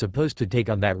one that was supposed to take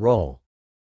on that role.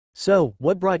 "So,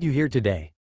 what brought you here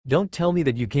today? Don't tell me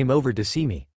that you came over to see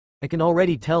me. I can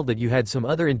already tell that you had some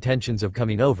other intentions of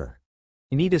coming over,"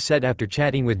 Anita said after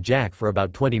chatting with Jack for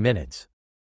about 20 minutes.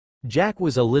 Jack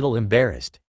was a little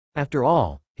embarrassed. After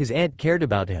all, his aunt cared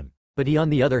about him, but he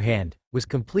on the other hand, was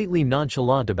completely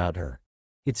nonchalant about her.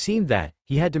 It seemed that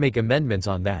he had to make amendments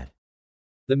on that.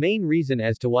 "The main reason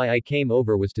as to why I came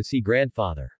over was to see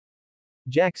grandfather,"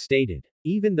 Jack stated.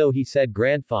 Even though he said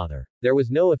grandfather, there was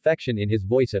no affection in his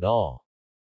voice at all.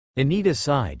 Anita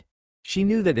sighed. She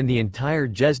knew that in the entire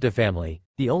Jezda family,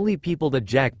 the only people that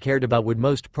Jack cared about would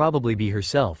most probably be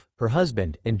herself, her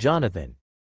husband, and Jonathan.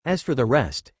 As for the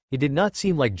rest, it did not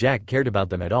seem like Jack cared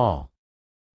about them at all.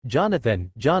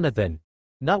 Jonathan.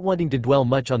 Not wanting to dwell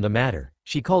much on the matter,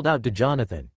 she called out to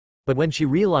Jonathan. But when she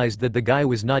realized that the guy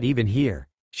was not even here,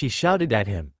 she shouted at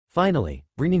him, finally,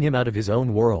 bringing him out of his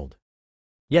own world.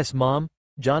 "Yes, Mom,"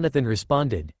 Jonathan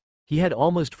responded. He had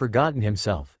almost forgotten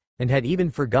himself, and had even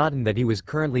forgotten that he was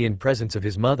currently in presence of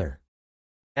his mother.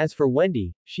 As for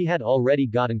Wendy, she had already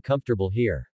gotten comfortable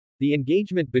here. The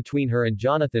engagement between her and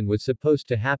Jonathan was supposed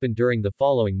to happen during the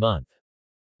following month.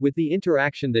 With the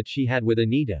interaction that she had with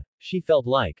Anita, she felt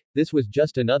like this was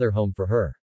just another home for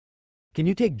her. "Can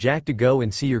you take Jack to go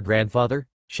and see your grandfather?"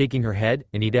 Shaking her head,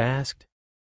 Anita asked.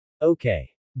 "Okay."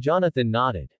 Jonathan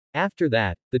nodded. After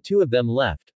that, the two of them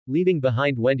left, leaving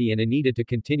behind Wendy and Anita to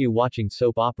continue watching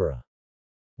soap opera.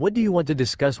 "What do you want to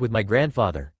discuss with my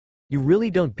grandfather? You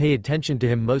really don't pay attention to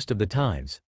him most of the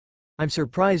times. I'm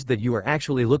surprised that you are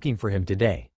actually looking for him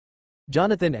today,"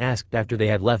 Jonathan asked after they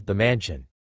had left the mansion.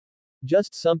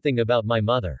 "Just something about my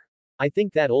mother. I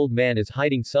think that old man is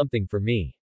hiding something from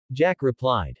me," Jack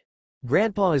replied.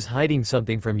 "Grandpa is hiding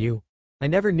something from you? I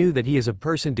never knew that he is a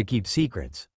person to keep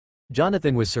secrets."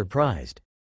 Jonathan was surprised.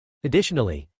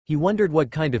 Additionally, he wondered what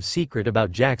kind of secret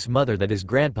about Jack's mother that his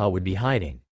grandpa would be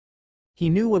hiding. He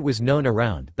knew what was known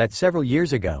around, that several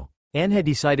years ago, Anne had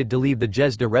decided to leave the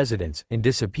Jezda residence and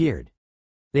disappeared.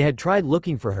 They had tried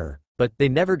looking for her, but they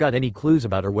never got any clues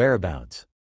about her whereabouts.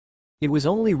 It was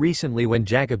only recently when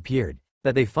Jack appeared,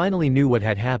 that they finally knew what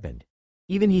had happened.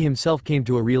 Even he himself came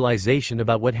to a realization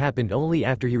about what happened only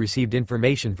after he received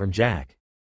information from Jack.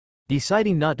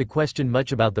 Deciding not to question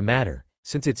much about the matter,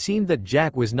 since it seemed that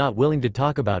Jack was not willing to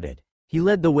talk about it, he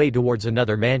led the way towards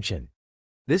another mansion.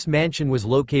 This mansion was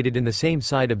located in the same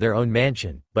side of their own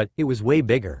mansion, but it was way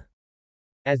bigger.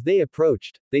 As they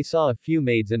approached, they saw a few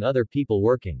maids and other people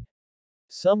working.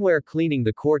 Some were cleaning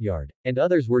the courtyard, and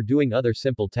others were doing other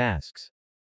simple tasks.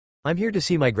 "I'm here to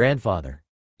see my grandfather.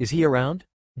 Is he around?"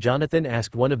 Jonathan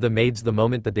asked one of the maids the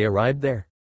moment that they arrived there.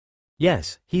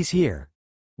 "Yes, he's here.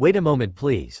 Wait a moment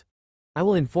please. I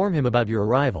will inform him about your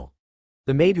arrival."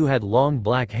 The maid who had long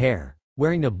black hair,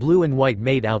 wearing a blue and white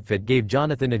maid outfit gave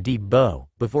Jonathan a deep bow,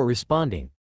 before responding.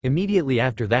 Immediately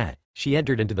after that, she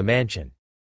entered into the mansion.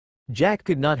 Jack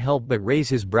could not help but raise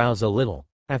his brows a little.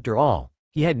 After all,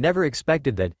 he had never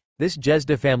expected that this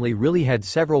Jezda family really had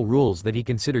several rules that he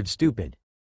considered stupid.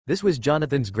 This was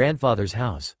Jonathan's grandfather's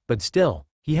house, but still,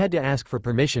 he had to ask for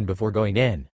permission before going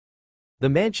in. The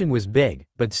mansion was big,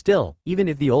 but still, even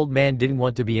if the old man didn't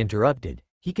want to be interrupted,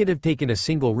 he could have taken a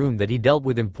single room that he dealt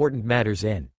with important matters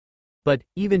in. But,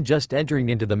 even just entering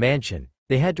into the mansion,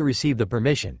 they had to receive the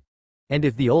permission. And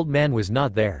if the old man was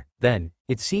not there, then,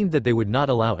 it seemed that they would not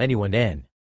allow anyone in.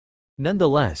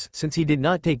 Nonetheless, since he did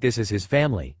not take this as his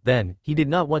family, then, he did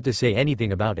not want to say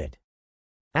anything about it.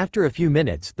 After a few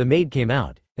minutes, the maid came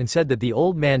out, and said that the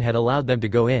old man had allowed them to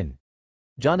go in.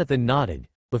 Jonathan nodded,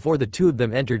 before the two of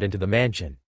them entered into the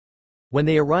mansion. When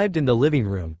they arrived in the living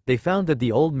room, they found that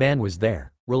the old man was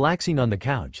there, relaxing on the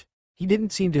couch. He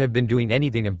didn't seem to have been doing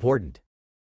anything important.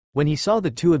 When he saw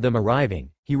the two of them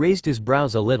arriving, he raised his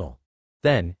brows a little.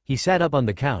 Then, he sat up on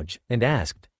the couch, and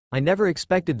asked, "I never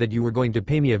expected that you were going to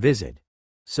pay me a visit.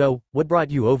 So, what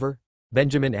brought you over?"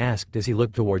 Benjamin asked as he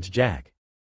looked towards Jack.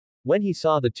 When he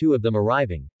saw the two of them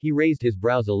arriving, he raised his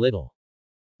brows a little.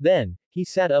 Then, he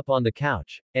sat up on the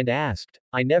couch, and asked,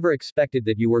 "I never expected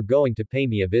that you were going to pay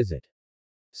me a visit.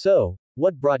 So,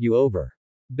 what brought you over?"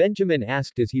 Benjamin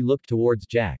asked as he looked towards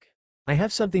Jack. "I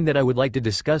have something that I would like to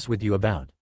discuss with you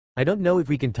about. I don't know if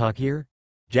we can talk here?"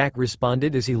 Jack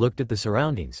responded as he looked at the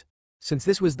surroundings. Since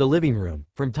this was the living room,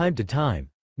 from time to time,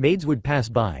 maids would pass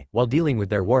by, while dealing with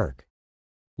their work.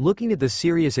 Looking at the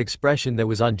serious expression that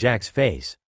was on Jack's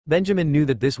face, Benjamin knew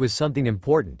that this was something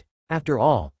important. After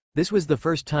all, this was the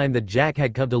first time that Jack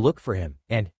had come to look for him,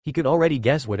 and he could already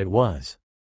guess what it was.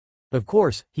 Of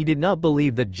course, he did not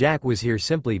believe that Jack was here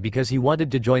simply because he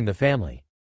wanted to join the family.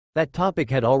 That topic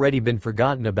had already been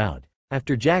forgotten about,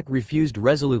 after Jack refused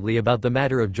resolutely about the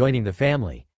matter of joining the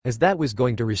family, as that was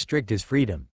going to restrict his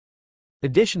freedom.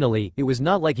 Additionally, it was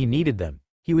not like he needed them.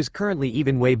 He was currently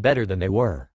even way better than they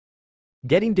were.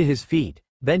 Getting to his feet,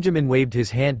 Benjamin waved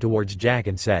his hand towards Jack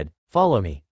and said, "Follow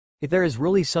me. If there is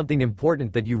really something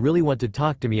important that you really want to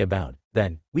talk to me about,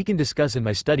 then, we can discuss in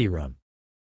my study room."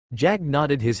 Jack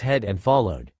nodded his head and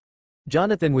followed.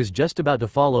 Jonathan was just about to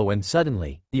follow when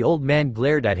suddenly, the old man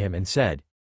glared at him and said,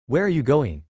 "Where are you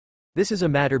going? This is a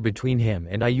matter between him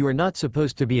and I. You are not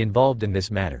supposed to be involved in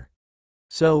this matter.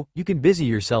 So, you can busy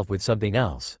yourself with something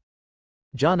else."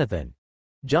 Jonathan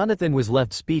was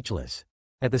left speechless.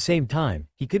 At the same time,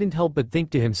 he couldn't help but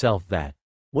think to himself that,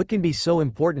 what can be so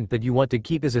important that you want to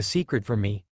keep as a secret from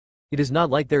me? It is not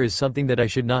like there is something that I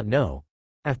should not know.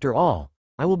 After all,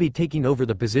 I will be taking over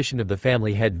the position of the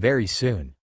family head very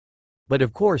soon. But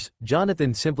of course,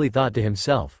 Jonathan simply thought to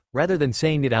himself, rather than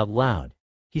saying it out loud.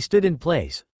 He stood in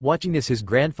place, watching as his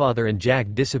grandfather and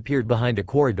Jack disappeared behind a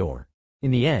corridor.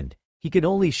 In the end, he could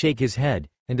only shake his head,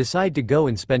 and decide to go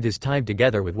and spend his time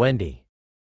together with Wendy.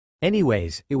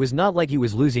 Anyways, it was not like he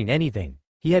was losing anything.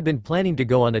 He had been planning to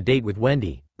go on a date with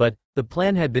Wendy, but, the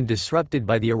plan had been disrupted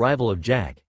by the arrival of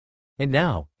Jack. And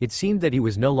now, it seemed that he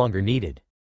was no longer needed.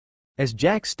 As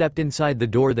Jack stepped inside the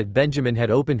door that Benjamin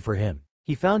had opened for him,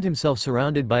 he found himself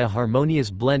surrounded by a harmonious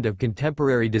blend of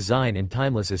contemporary design and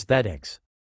timeless aesthetics.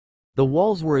 The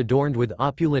walls were adorned with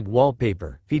opulent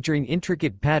wallpaper, featuring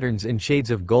intricate patterns in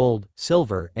shades of gold,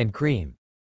 silver, and cream.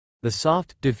 The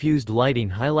soft, diffused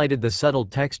lighting highlighted the subtle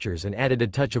textures and added a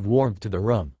touch of warmth to the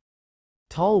room.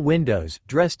 Tall windows,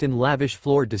 dressed in lavish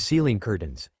floor-to-ceiling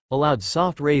curtains, allowed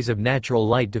soft rays of natural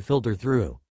light to filter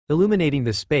through, illuminating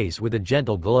the space with a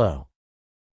gentle glow.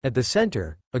 At the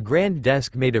center, a grand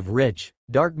desk made of rich,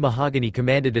 dark mahogany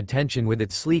commanded attention with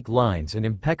its sleek lines and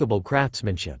impeccable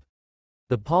craftsmanship.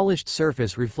 The polished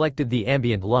surface reflected the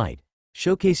ambient light,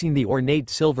 showcasing the ornate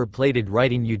silver-plated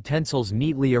writing utensils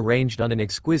neatly arranged on an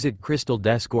exquisite crystal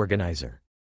desk organizer.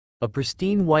 A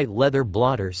pristine white leather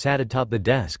blotter sat atop the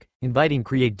desk, inviting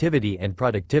creativity and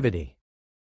productivity.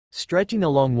 Stretching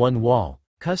along one wall,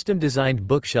 custom-designed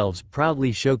bookshelves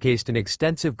proudly showcased an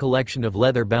extensive collection of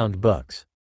leather-bound books.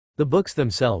 The books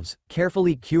themselves,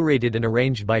 carefully curated and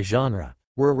arranged by genre,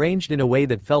 were arranged in a way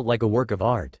that felt like a work of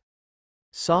art.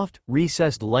 Soft,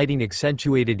 recessed lighting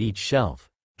accentuated each shelf,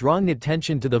 drawing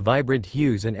attention to the vibrant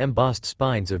hues and embossed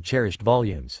spines of cherished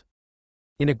volumes.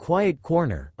 In a quiet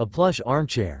corner, a plush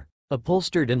armchair,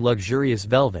 upholstered in luxurious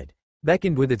velvet,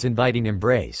 beckoned with its inviting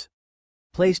embrace.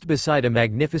 Placed beside a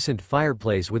magnificent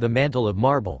fireplace with a mantle of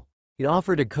marble, it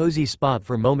offered a cozy spot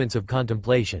for moments of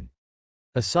contemplation.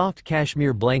 A soft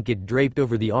cashmere blanket draped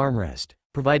over the armrest,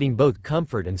 providing both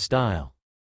comfort and style.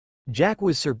 Jack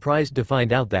was surprised to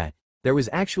find out that there was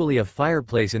actually a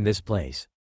fireplace in this place.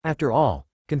 After all,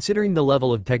 considering the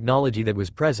level of technology that was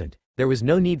present, there was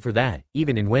no need for that,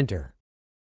 even in winter.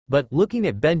 But, looking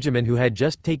at Benjamin who had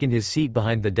just taken his seat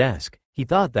behind the desk, he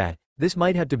thought that this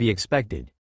might have to be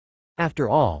expected. After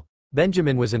all,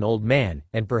 Benjamin was an old man,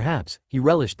 and perhaps, he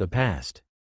relished the past.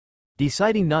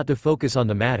 Deciding not to focus on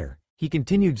the matter, he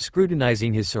continued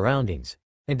scrutinizing his surroundings,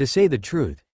 and to say the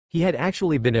truth, he had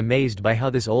actually been amazed by how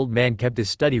this old man kept his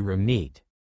study room neat.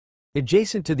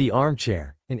 Adjacent to the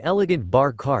armchair, an elegant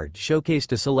bar cart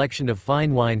showcased a selection of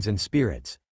fine wines and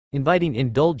spirits, inviting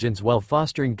indulgence while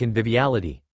fostering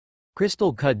conviviality.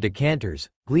 Crystal-cut decanters,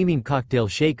 gleaming cocktail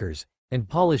shakers, and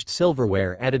polished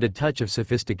silverware added a touch of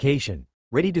sophistication,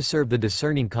 ready to serve the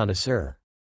discerning connoisseur.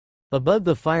 Above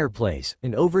the fireplace,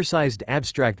 an oversized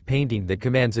abstract painting that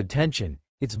commands attention,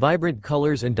 its vibrant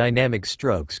colors and dynamic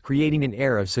strokes creating an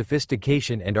air of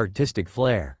sophistication and artistic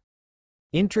flair.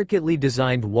 Intricately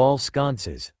designed wall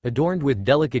sconces, adorned with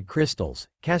delicate crystals,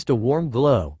 cast a warm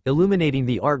glow, illuminating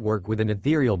the artwork with an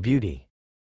ethereal beauty.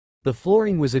 The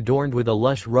flooring was adorned with a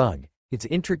lush rug, its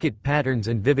intricate patterns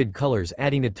and vivid colors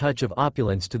adding a touch of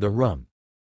opulence to the room.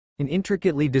 An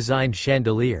intricately designed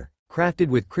chandelier, crafted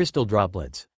with crystal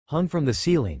droplets, hung from the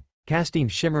ceiling, casting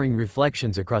shimmering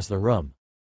reflections across the room.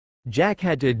 Jack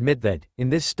had to admit that, in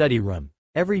this study room,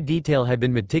 every detail had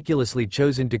been meticulously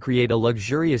chosen to create a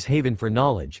luxurious haven for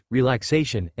knowledge,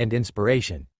 relaxation, and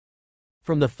inspiration.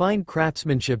 From the fine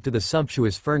craftsmanship to the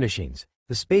sumptuous furnishings,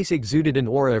 the space exuded an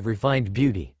aura of refined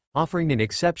beauty, offering an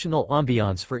exceptional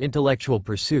ambiance for intellectual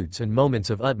pursuits and moments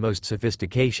of utmost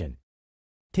sophistication.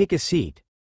 Take a seat.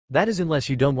 That is, unless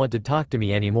you don't want to talk to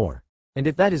me anymore. And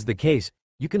if that is the case,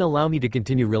 you can allow me to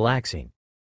continue relaxing.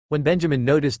 When Benjamin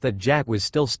noticed that Jack was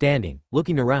still standing,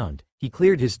 looking around, he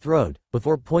cleared his throat,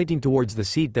 before pointing towards the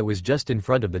seat that was just in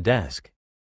front of the desk.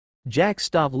 Jack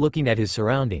stopped looking at his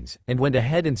surroundings, and went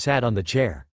ahead and sat on the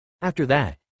chair. After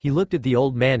that, he looked at the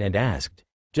old man and asked,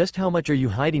 "Just how much are you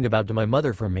hiding about to my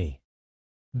mother from me?"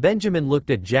 Benjamin looked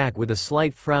at Jack with a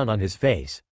slight frown on his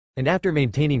face, and after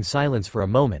maintaining silence for a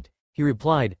moment, he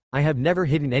replied, "I have never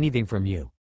hidden anything from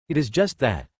you. It is just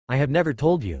that, I have never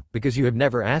told you, because you have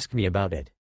never asked me about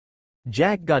it."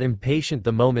 Jack got impatient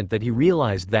the moment that he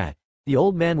realized that the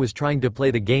old man was trying to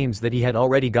play the games that he had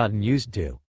already gotten used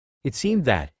to. It seemed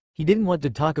that he didn't want to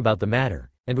talk about the matter,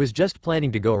 and was just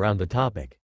planning to go around the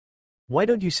topic. "Why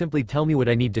don't you simply tell me what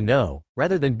I need to know,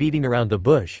 rather than beating around the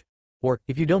bush? Or,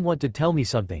 if you don't want to tell me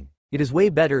something, it is way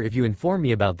better if you inform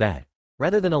me about that,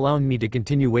 rather than allowing me to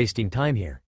continue wasting time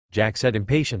here," Jack said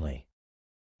impatiently.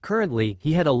 Currently,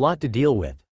 he had a lot to deal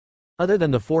with. Other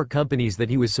than the 4 companies that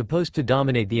he was supposed to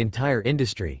dominate the entire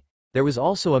industry, there was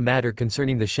also a matter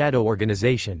concerning the Shadow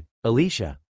Organization,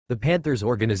 Alicia, the Panthers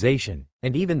Organization,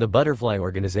 and even the Butterfly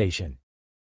Organization.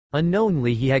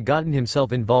 Unknowingly, he had gotten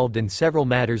himself involved in several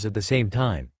matters at the same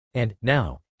time, and,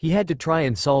 now, he had to try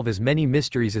and solve as many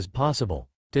mysteries as possible,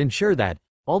 to ensure that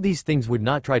all these things would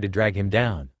not try to drag him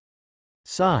down.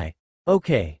 Sigh.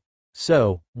 "Okay.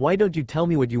 So, why don't you tell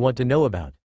me what you want to know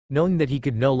about?" Knowing that he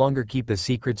could no longer keep the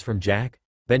secrets from Jack,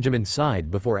 Benjamin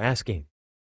sighed before asking.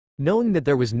 Knowing that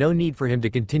there was no need for him to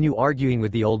continue arguing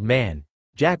with the old man,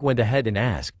 Jack went ahead and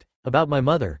asked, "About my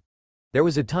mother. There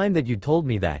was a time that you told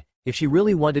me that, if she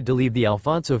really wanted to leave the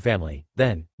Alfonso family,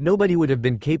 then nobody would have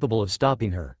been capable of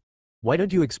stopping her. Why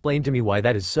don't you explain to me why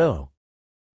that is so?"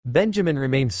 Benjamin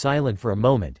remained silent for a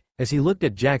moment, as he looked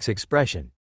at Jack's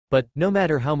expression. But, no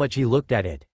matter how much he looked at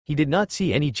it, he did not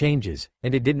see any changes,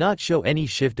 and it did not show any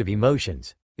shift of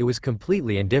emotions. It was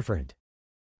completely indifferent.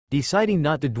 Deciding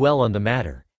not to dwell on the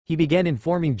matter, he began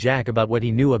informing Jack about what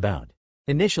he knew about.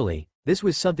 Initially, this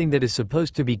was something that is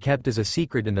supposed to be kept as a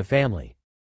secret in the family.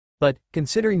 But,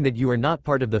 considering that you are not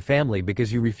part of the family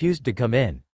because you refused to come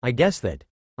in, I guess that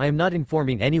I am not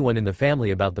informing anyone in the family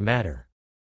about the matter.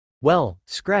 Well,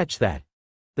 scratch that.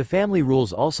 The family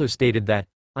rules also stated that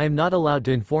I am not allowed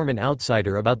to inform an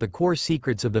outsider about the core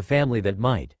secrets of the family that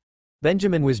might.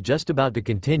 Benjamin was just about to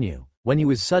continue, when he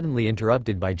was suddenly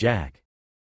interrupted by Jack.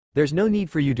 "There's no need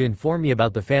for you to inform me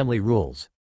about the family rules.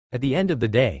 At the end of the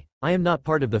day, I am not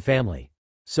part of the family.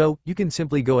 So, you can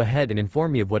simply go ahead and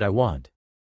inform me of what I want."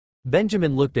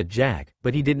 Benjamin looked at Jack,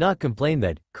 but he did not complain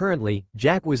that, currently,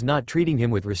 Jack was not treating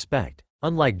him with respect,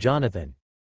 unlike Jonathan.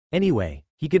 Anyway,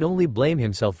 he could only blame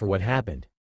himself for what happened.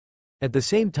 At the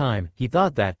same time, he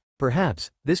thought that,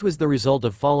 perhaps, this was the result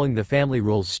of following the family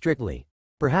rules strictly.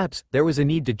 Perhaps, there was a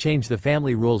need to change the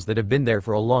family rules that have been there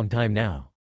for a long time now.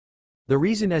 "The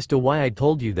reason as to why I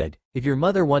told you that, if your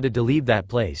mother wanted to leave that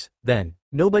place, then,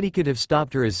 nobody could have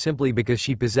stopped her is simply because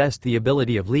she possessed the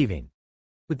ability of leaving.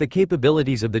 With the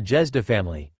capabilities of the Jezda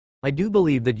family, I do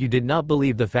believe that you did not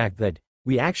believe the fact that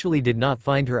we actually did not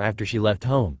find her after she left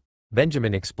home,"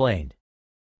 Benjamin explained.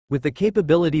 "With the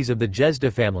capabilities of the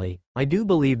Jezda family, I do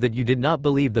believe that you did not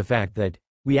believe the fact that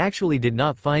we actually did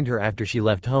not find her after she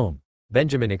left home,"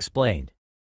 Benjamin explained.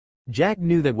 Jack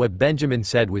knew that what Benjamin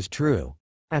said was true.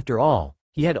 After all,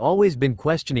 he had always been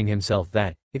questioning himself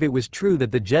that, if it was true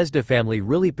that the Jezda family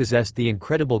really possessed the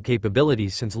incredible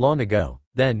capabilities since long ago,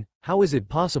 then, how is it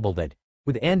possible that,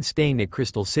 with Anne staying at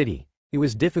Crystal City, it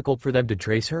was difficult for them to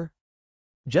trace her?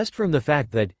 Just from the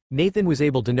fact that Nathan was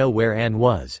able to know where Anne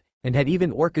was, and had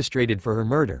even orchestrated for her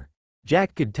murder,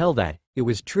 Jack could tell that it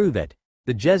was true that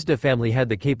the Jezda family had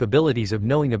the capabilities of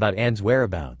knowing about Anne's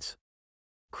whereabouts.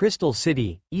 Crystal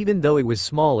City, even though it was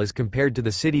small as compared to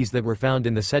the cities that were found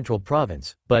in the central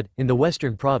province, but, in the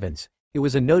western province, it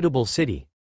was a notable city.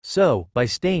 So, by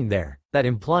staying there, that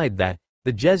implied that,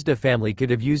 the Jezda family could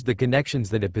have used the connections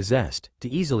that it possessed, to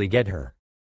easily get her.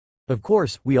 Of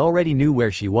course, we already knew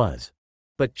where she was.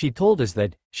 But, she told us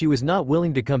that, she was not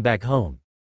willing to come back home.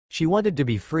 She wanted to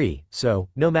be free, so,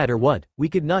 no matter what, we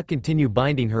could not continue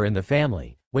binding her in the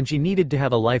family, when she needed to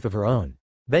have a life of her own.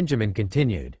 Benjamin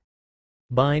continued.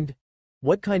 Bind?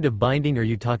 What kind of binding are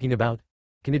you talking about?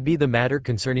 Can it be the matter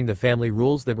concerning the family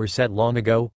rules that were set long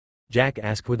ago? Jack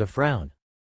asked with a frown.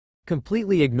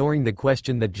 Completely ignoring the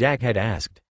question that Jack had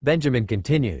asked, Benjamin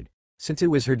continued. Since it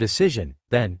was her decision,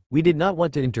 then, we did not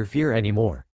want to interfere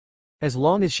anymore. As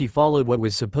long as she followed what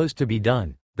was supposed to be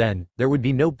done, then, there would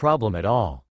be no problem at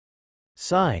all.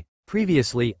 Sigh.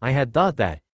 Previously, I had thought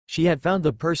that, she had found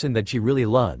the person that she really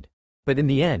loved. But in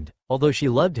the end, although she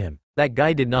loved him, that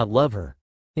guy did not love her.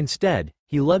 Instead,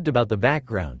 he loved about the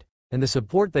background, and the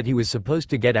support that he was supposed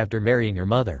to get after marrying her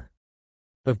mother.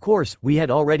 Of course, we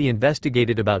had already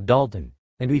investigated about Dalton,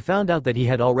 and we found out that he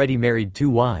had already married 2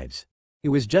 wives. It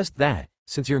was just that,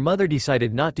 since your mother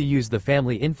decided not to use the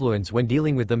family influence when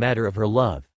dealing with the matter of her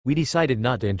love, we decided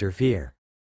not to interfere.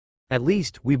 At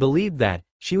least, we believed that,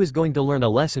 she was going to learn a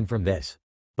lesson from this.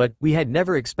 But, we had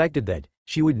never expected that,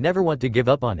 she would never want to give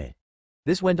up on it.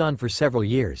 This went on for several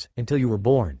years, until you were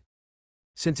born.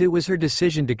 Since it was her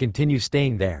decision to continue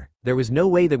staying there, there was no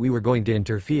way that we were going to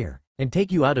interfere, and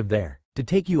take you out of there, to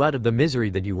take you out of the misery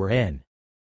that you were in.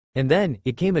 And then,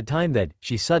 it came a time that,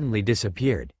 she suddenly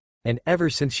disappeared. And ever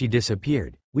since she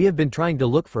disappeared, we have been trying to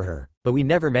look for her, but we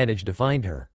never managed to find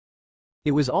her.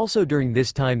 It was also during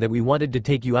this time that we wanted to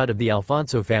take you out of the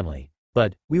Alfonso family,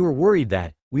 but, we were worried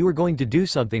that, we were going to do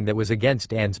something that was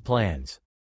against Anne's plans.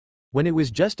 When it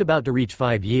was just about to reach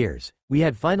 5 years, we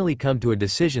had finally come to a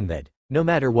decision that, no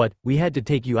matter what, we had to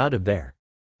take you out of there.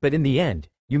 But in the end,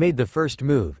 you made the first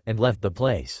move and left the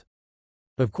place.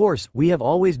 Of course, we have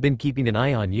always been keeping an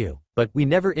eye on you, but we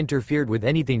never interfered with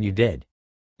anything you did.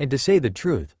 And to say the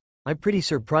truth, I'm pretty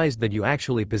surprised that you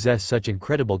actually possess such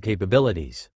incredible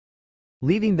capabilities.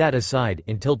 Leaving that aside,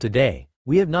 until today,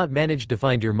 we have not managed to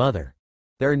find your mother.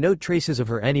 There are no traces of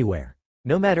her anywhere,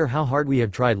 no matter how hard we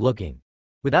have tried looking.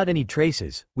 Without any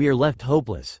traces, we are left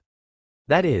hopeless.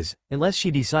 That is, unless she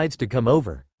decides to come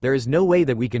over, there is no way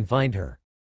that we can find her.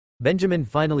 Benjamin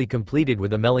finally completed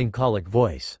with a melancholic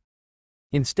voice.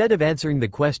 Instead of answering the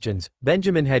questions,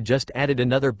 Benjamin had just added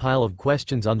another pile of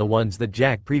questions on the ones that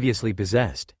Jack previously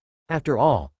possessed. After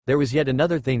all, there was yet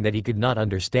another thing that he could not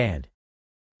understand.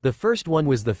 The first one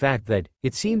was the fact that,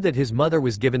 it seemed that his mother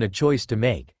was given a choice to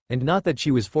make, and not that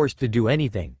she was forced to do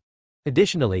anything.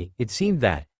 Additionally, it seemed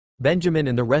that, Benjamin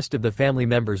and the rest of the family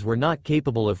members were not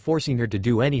capable of forcing her to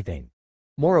do anything.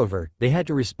 Moreover, they had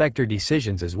to respect her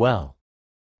decisions as well.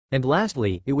 And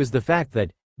lastly, it was the fact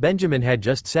that, Benjamin had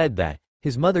just said that,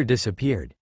 his mother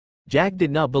disappeared. Jack did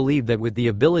not believe that with the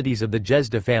abilities of the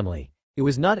Jezda family, it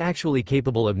was not actually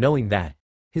capable of knowing that,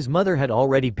 his mother had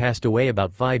already passed away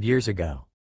about 5 years ago.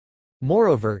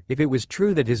 Moreover, if it was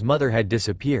true that his mother had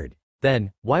disappeared,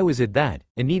 then, why was it that,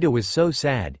 Anita was so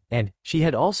sad, and, she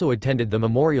had also attended the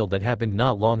memorial that happened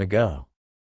not long ago?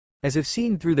 As if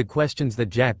seeing through the questions that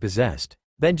Jack possessed,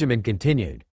 Benjamin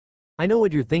continued. I know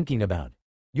what you're thinking about.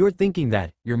 You're thinking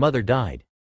that, your mother died.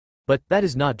 But, that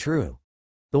is not true.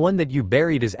 The one that you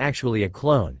buried is actually a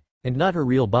clone, and not her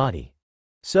real body.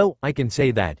 So, I can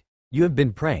say that, you have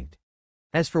been pranked.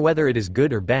 As for whether it is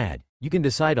good or bad, you can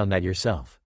decide on that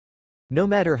yourself. No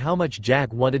matter how much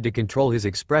Jack wanted to control his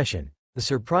expression, the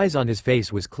surprise on his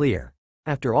face was clear.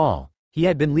 After all, he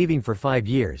had been leaving for 5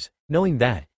 years, knowing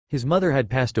that, his mother had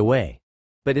passed away.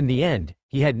 But in the end,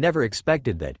 he had never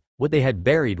expected that, what they had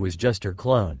buried was just her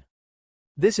clone.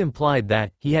 This implied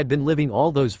that, he had been living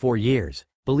all those 4 years,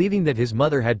 believing that his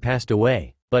mother had passed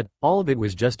away, but, all of it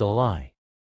was just a lie.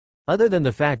 Other than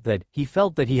the fact that, he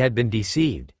felt that he had been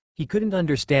deceived, he couldn't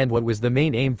understand what was the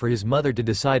main aim for his mother to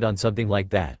decide on something like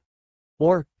that.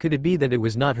 Or, could it be that it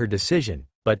was not her decision,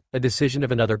 but, a decision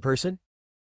of another person?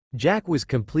 Jack was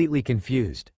completely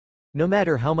confused. No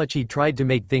matter how much he tried to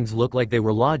make things look like they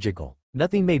were logical,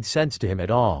 nothing made sense to him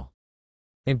at all.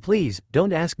 And please,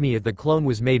 don't ask me if the clone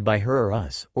was made by her or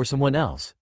us, or someone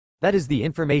else. That is the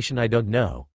information I don't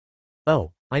know.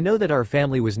 Oh, I know that our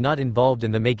family was not involved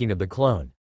in the making of the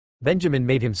clone. Benjamin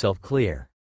made himself clear.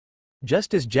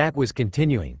 Just as Jack was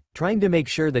continuing, trying to make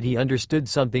sure that he understood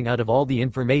something out of all the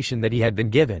information that he had been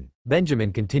given,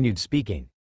 Benjamin continued speaking.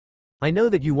 I know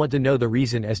that you want to know the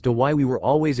reason as to why we were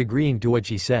always agreeing to what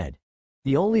she said.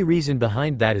 The only reason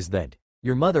behind that is that,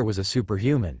 your mother was a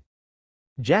superhuman.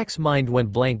 Jack's mind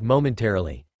went blank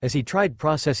momentarily, as he tried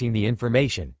processing the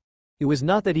information. It was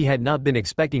not that he had not been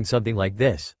expecting something like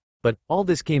this, but all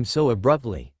this came so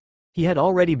abruptly. He had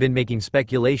already been making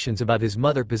speculations about his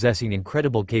mother possessing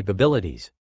incredible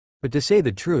capabilities. But to say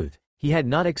the truth, he had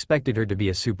not expected her to be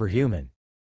a superhuman.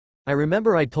 I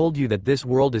remember I told you that this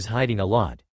world is hiding a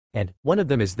lot, and one of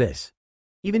them is this.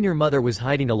 Even your mother was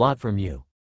hiding a lot from you.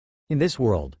 In this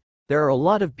world, there are a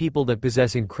lot of people that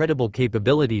possess incredible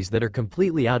capabilities that are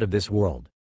completely out of this world.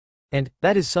 And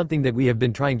that is something that we have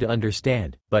been trying to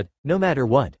understand, but no matter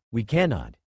what, we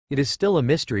cannot. It is still a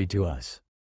mystery to us.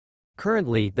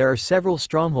 Currently, there are several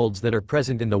strongholds that are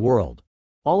present in the world.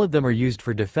 All of them are used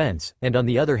for defense, and on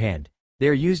the other hand, they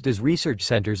are used as research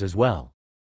centers as well.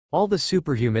 All the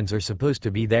superhumans are supposed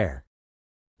to be there.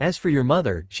 As for your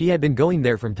mother, she had been going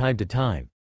there from time to time.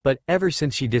 But ever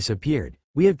since she disappeared,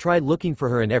 we have tried looking for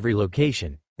her in every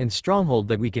location and stronghold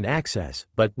that we can access,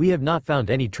 but we have not found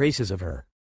any traces of her.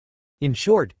 In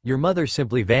short, your mother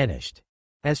simply vanished.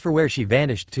 As for where she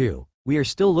vanished to, we are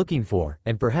still looking for,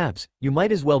 and perhaps, you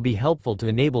might as well be helpful to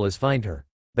enable us find her,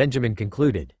 Benjamin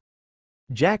concluded.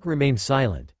 Jack remained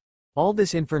silent. All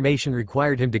this information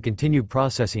required him to continue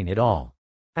processing it all.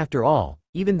 After all,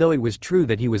 even though it was true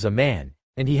that he was a man,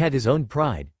 and he had his own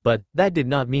pride, but that did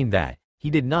not mean that he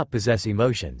did not possess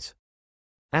emotions.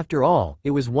 After all,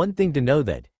 it was one thing to know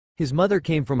that his mother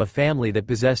came from a family that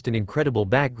possessed an incredible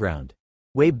background,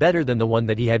 way better than the one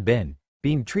that he had been,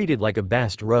 being treated like a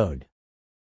bastard.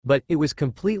 But it was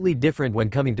completely different when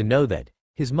coming to know that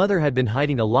his mother had been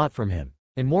hiding a lot from him,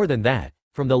 and more than that,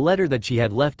 from the letter that she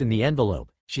had left in the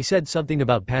envelope, she said something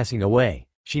about passing away.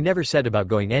 She never said about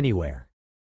going anywhere.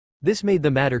 This made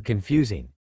the matter confusing.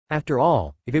 After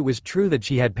all, if it was true that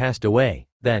she had passed away,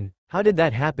 then how did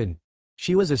that happen?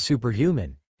 She was a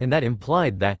superhuman, and that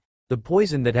implied that the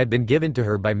poison that had been given to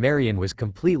her by Marion was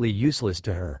completely useless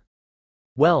to her.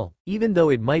 Well, even though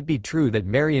it might be true that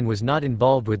Marion was not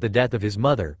involved with the death of his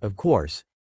mother, of course,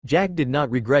 Jack did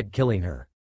not regret killing her.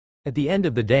 At the end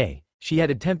of the day, she had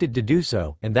attempted to do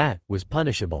so, and that was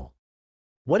punishable.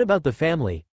 What about the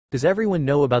family? Does everyone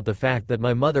know about the fact that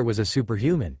my mother was a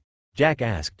superhuman? Jack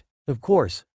asked. Of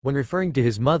course, when referring to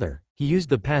his mother, he used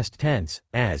the past tense,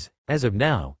 as of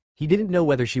now, he didn't know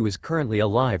whether she was currently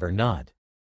alive or not.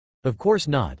 Of course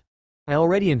not. I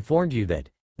already informed you that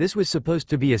this was supposed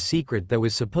to be a secret that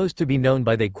was supposed to be known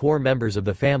by the core members of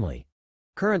the family.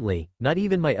 Currently, not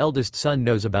even my eldest son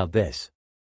knows about this.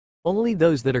 Only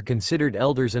those that are considered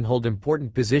elders and hold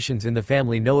important positions in the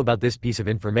family know about this piece of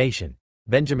information,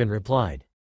 Benjamin replied.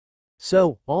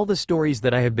 So, all the stories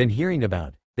that I have been hearing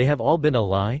about, they have all been a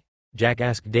lie? Jack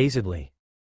asked dazedly.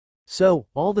 So,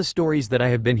 all the stories that I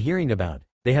have been hearing about,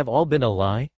 they have all been a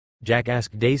lie? Jack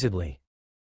asked dazedly.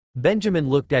 Benjamin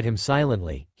looked at him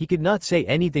silently. He could not say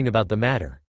anything about the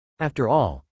matter. After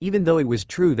all, even though it was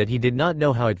true that he did not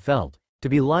know how it felt to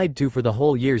be lied to for the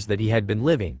whole years that he had been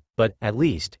living, but, at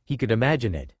least, he could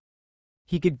imagine it.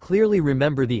 He could clearly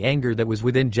remember the anger that was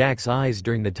within Jack's eyes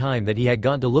during the time that he had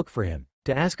gone to look for him,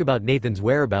 to ask about Nathan's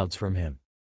whereabouts from him.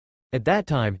 At that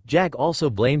time, Jack also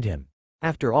blamed him.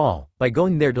 After all, by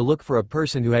going there to look for a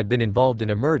person who had been involved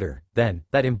in a murder, then,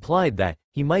 that implied that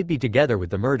he might be together with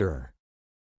the murderer.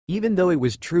 Even though it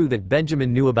was true that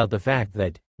Benjamin knew about the fact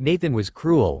that Nathan was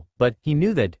cruel, but he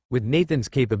knew that, with Nathan's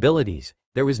capabilities,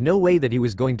 there was no way that he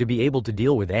was going to be able to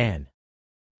deal with Anne.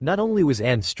 Not only was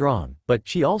Anne strong, but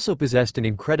she also possessed an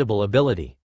incredible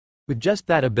ability. With just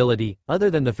that ability, other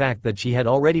than the fact that she had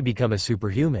already become a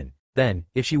superhuman, then,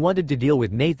 if she wanted to deal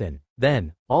with Nathan,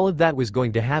 then, all of that was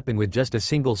going to happen with just a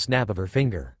single snap of her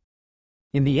finger.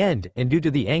 In the end, and due to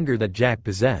the anger that Jack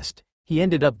possessed, he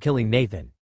ended up killing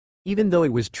Nathan. Even though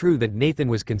it was true that Nathan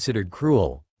was considered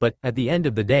cruel, but, at the end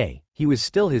of the day, he was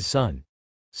still his son.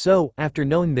 So, after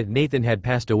knowing that Nathan had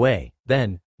passed away,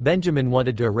 then, Benjamin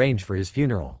wanted to arrange for his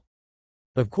funeral.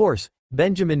 Of course,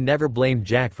 Benjamin never blamed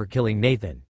Jack for killing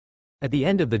Nathan. At the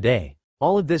end of the day,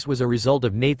 all of this was a result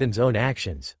of Nathan's own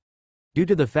actions. Due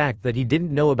to the fact that he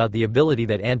didn't know about the ability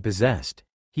that Anne possessed,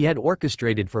 he had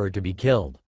orchestrated for her to be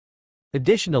killed.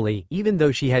 Additionally, even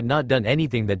though she had not done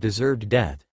anything that deserved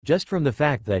death, just from the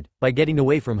fact that, by getting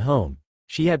away from home,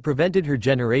 she had prevented her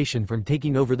generation from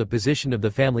taking over the position of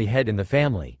the family head in the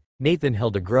family, Nathan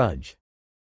held a grudge.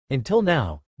 Until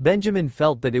now, Benjamin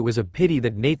felt that it was a pity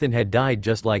that Nathan had died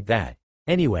just like that.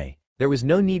 Anyway, there was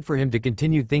no need for him to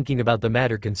continue thinking about the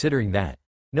matter, considering that,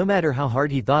 no matter how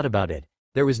hard he thought about it,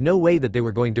 there was no way that they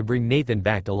were going to bring Nathan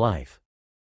back to life.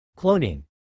 Cloning.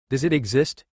 Does it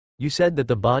exist? You said that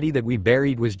the body that we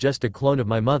buried was just a clone of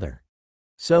my mother.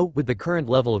 So, with the current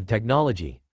level of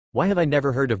technology, why have I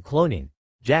never heard of cloning?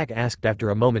 Jack asked after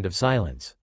a moment of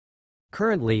silence.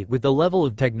 Currently, with the level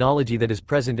of technology that is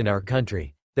present in our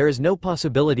country, there is no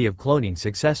possibility of cloning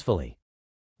successfully.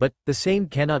 But the same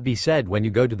cannot be said when you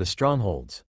go to the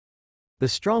strongholds. The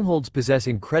strongholds possess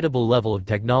incredible level of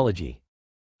technology.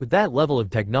 With that level of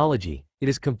technology, it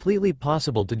is completely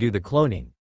possible to do the cloning.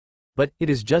 But it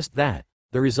is just that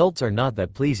the results are not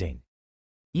that pleasing.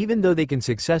 Even though they can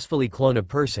successfully clone a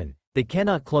person, they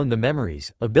cannot clone the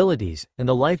memories, abilities, and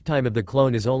the lifetime of the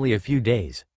clone is only a few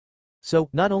days. So,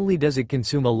 not only does it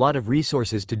consume a lot of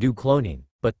resources to do cloning,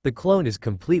 but the clone is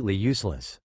completely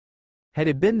useless. Had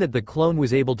it been that the clone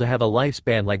was able to have a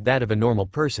lifespan like that of a normal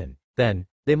person, then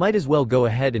they might as well go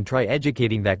ahead and try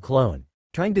educating that clone,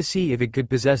 trying to see if it could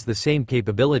possess the same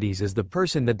capabilities as the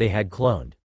person that they had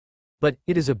cloned. But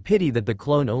it is a pity that the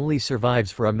clone only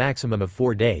survives for a maximum of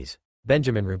 4 days,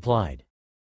 Benjamin replied.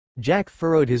 Jack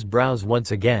furrowed his brows once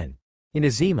again. In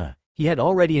Azima, he had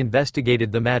already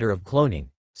investigated the matter of cloning.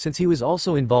 Since he was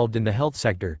also involved in the health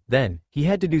sector, then, he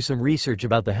had to do some research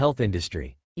about the health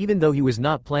industry, even though he was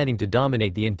not planning to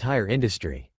dominate the entire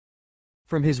industry.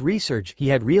 From his research, he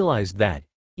had realized that,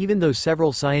 even though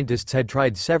several scientists had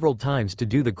tried several times to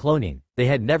do the cloning, they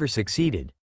had never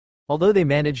succeeded. Although they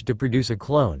managed to produce a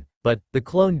clone, but the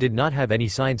clone did not have any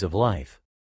signs of life.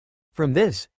 From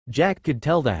this, Jack could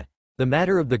tell that the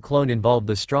matter of the clone involved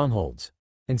the strongholds.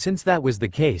 And since that was the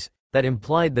case, that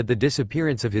implied that the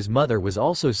disappearance of his mother was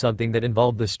also something that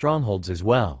involved the strongholds as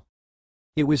well.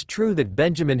 It was true that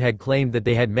Benjamin had claimed that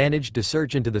they had managed to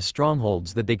search into the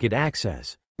strongholds that they could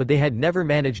access, but they had never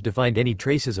managed to find any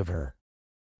traces of her.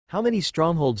 How many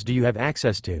strongholds do you have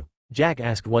access to? Jack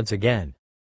asked once again.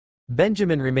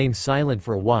 Benjamin remained silent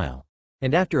for a while,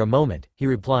 and after a moment, he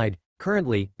replied,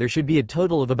 currently, there should be a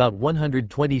total of about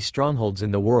 120 strongholds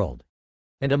in the world.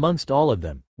 And amongst all of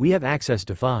them, we have access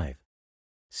to 5.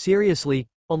 Seriously,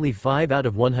 only 5 out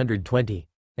of 120?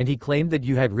 And he claimed that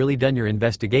you had really done your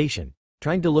investigation,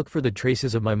 trying to look for the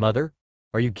traces of my mother?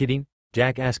 Are you kidding?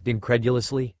 Jack asked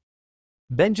incredulously.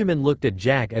 Benjamin looked at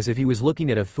Jack as if he was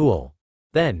looking at a fool.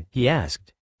 Then, he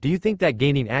asked, do you think that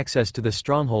gaining access to the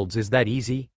strongholds is that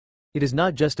easy? It is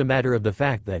not just a matter of the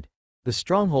fact that the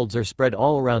strongholds are spread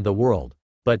all around the world,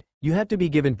 but you have to be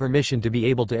given permission to be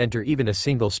able to enter even a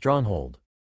single stronghold.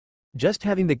 Just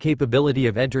having the capability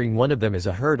of entering one of them is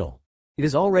a hurdle. It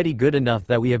is already good enough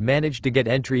that we have managed to get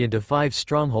entry into 5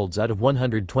 strongholds out of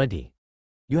 120.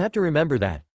 You have to remember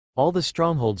that all the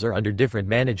strongholds are under different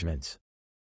managements.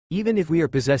 Even if we are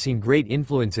possessing great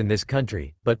influence in this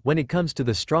country, but when it comes to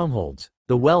the strongholds,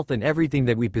 the wealth and everything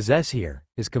that we possess here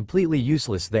is completely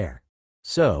useless there.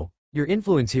 So, your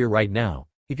influence here right now,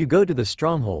 if you go to the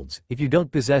strongholds, if you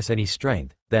don't possess any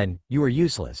strength, then you are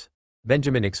useless,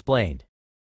 Benjamin explained.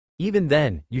 Even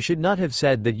then, you should not have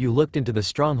said that you looked into the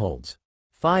strongholds.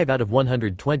 5 out of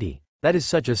 120, that is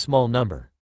such a small number.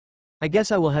 I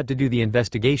guess I will have to do the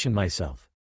investigation myself,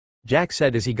 Jack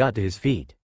said as he got to his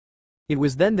feet. It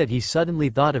was then that he suddenly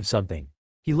thought of something.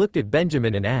 He looked at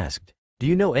Benjamin and asked, do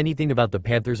you know anything about the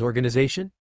Panthers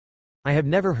organization? I have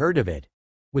never heard of it.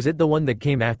 Was it the one that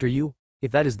came after you? If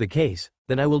that is the case,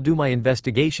 then I will do my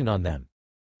investigation on them,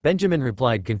 Benjamin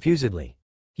replied confusedly.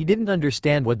 He didn't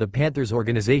understand what the Panthers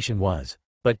organization was,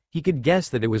 but he could guess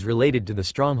that it was related to the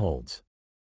strongholds.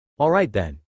 Alright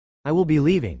then. I will be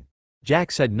leaving.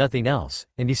 Jack said nothing else,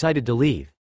 and decided to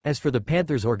leave. As for the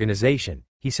Panthers organization,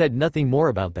 he said nothing more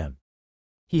about them.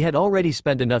 He had already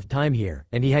spent enough time here,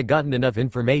 and he had gotten enough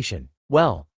information,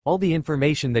 well, all the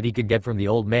information that he could get from the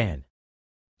old man.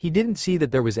 He didn't see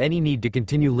that there was any need to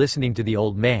continue listening to the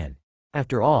old man.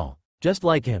 After all, just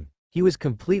like him, he was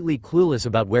completely clueless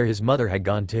about where his mother had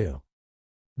gone to.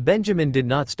 Benjamin did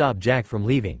not stop Jack from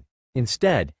leaving.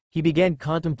 Instead, he began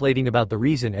contemplating about the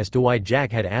reason as to why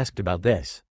Jack had asked about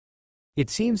this. It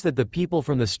seems that the people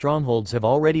from the strongholds have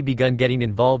already begun getting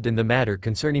involved in the matter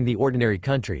concerning the ordinary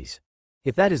countries.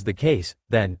 If that is the case,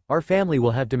 then, our family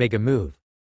will have to make a move,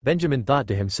 Benjamin thought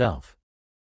to himself.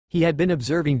 He had been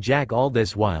observing Jack all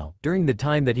this while, during the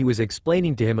time that he was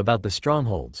explaining to him about the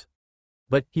strongholds.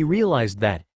 But he realized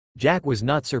that Jack was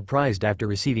not surprised after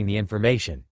receiving the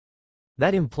information.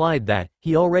 That implied that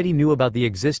he already knew about the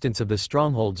existence of the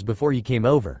strongholds before he came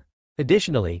over.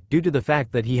 Additionally, due to the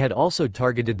fact that he had also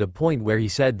targeted the point where he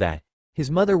said that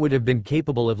his mother would have been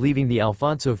capable of leaving the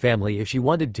Alfonso family if she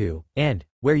wanted to, and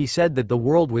where he said that the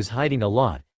world was hiding a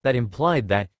lot, that implied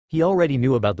that he already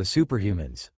knew about the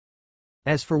superhumans.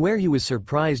 As for where he was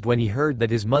surprised when he heard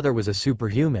that his mother was a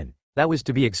superhuman, that was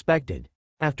to be expected.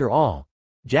 After all,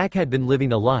 Jack had been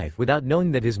living a life without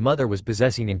knowing that his mother was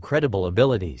possessing incredible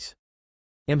abilities.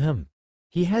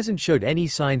 He hasn't showed any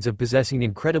signs of possessing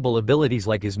incredible abilities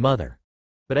like his mother.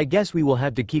 But I guess we will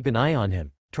have to keep an eye on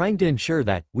him, trying to ensure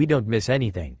that we don't miss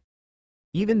anything.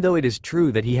 Even though it is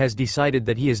true that he has decided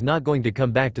that he is not going to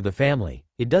come back to the family,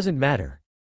 it doesn't matter.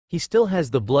 He still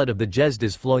has the blood of the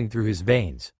Jezdas flowing through his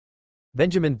veins.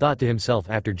 Benjamin thought to himself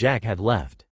after Jack had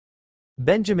left.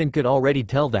 Benjamin could already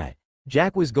tell that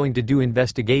Jack was going to do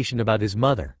investigation about his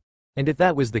mother. And if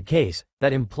that was the case,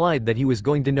 that implied that he was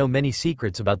going to know many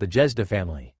secrets about the Jezda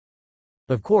family.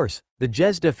 Of course, the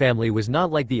Jezda family was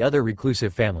not like the other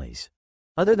reclusive families.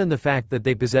 Other than the fact that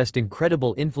they possessed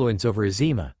incredible influence over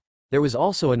Azima, there was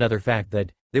also another fact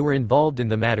that they were involved in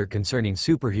the matter concerning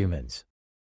superhumans.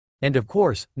 And of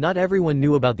course, not everyone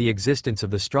knew about the existence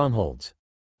of the strongholds.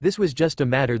 This was just a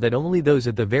matter that only those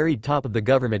at the very top of the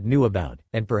government knew about,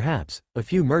 and perhaps a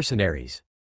few mercenaries.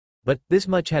 But this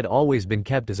much had always been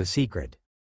kept as a secret.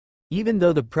 Even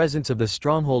though the presence of the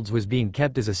strongholds was being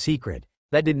kept as a secret,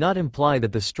 that did not imply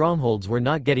that the strongholds were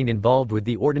not getting involved with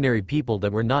the ordinary people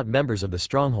that were not members of the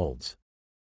strongholds.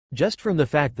 Just from the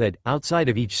fact that, outside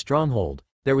of each stronghold,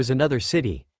 there was another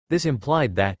city, this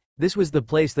implied that this was the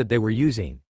place that they were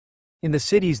using. In the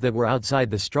cities that were outside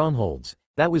the strongholds,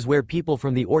 that was where people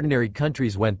from the ordinary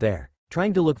countries went there,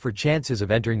 trying to look for chances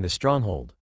of entering the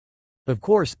stronghold. Of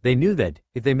course, they knew that,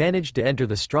 if they managed to enter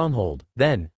the stronghold,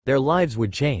 then, their lives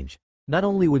would change. Not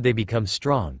only would they become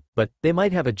strong, but they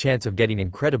might have a chance of getting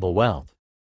incredible wealth.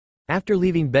 After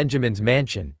leaving Benjamin's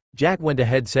mansion, Jack went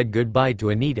ahead and said goodbye to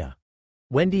Anita.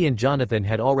 Wendy and Jonathan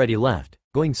had already left,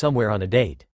 going somewhere on a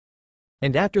date.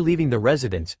 And after leaving the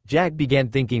residence, Jack began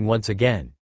thinking once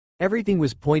again. Everything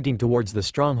was pointing towards the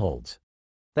strongholds.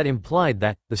 That implied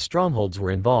that the strongholds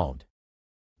were involved.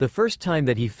 The first time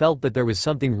that he felt that there was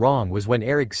something wrong was when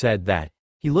Eric said that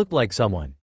he looked like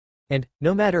someone. And,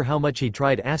 no matter how much he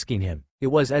tried asking him, it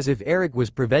was as if Eric was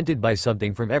prevented by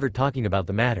something from ever talking about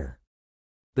the matter.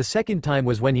 The second time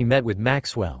was when he met with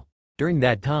Maxwell. During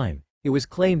that time, it was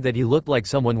claimed that he looked like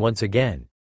someone once again.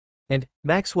 And,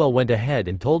 Maxwell went ahead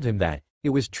and told him that it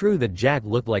was true that Jack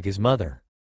looked like his mother.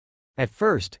 At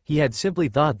first, he had simply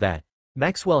thought that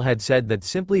Maxwell had said that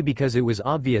simply because it was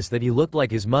obvious that he looked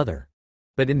like his mother.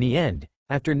 But in the end,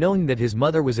 after knowing that his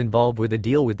mother was involved with a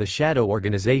deal with the Shadow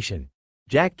Organization,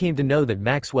 Jack came to know that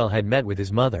Maxwell had met with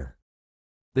his mother.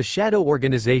 The Shadow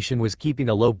Organization was keeping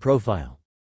a low profile.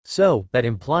 So, that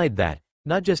implied that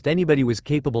not just anybody was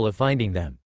capable of finding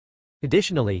them.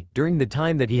 Additionally, during the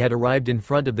time that he had arrived in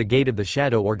front of the gate of the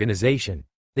Shadow Organization,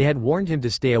 they had warned him to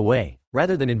stay away,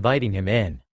 rather than inviting him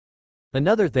in.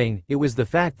 Another thing, it was the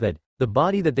fact that the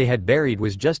body that they had buried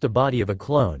was just a body of a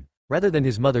clone, rather than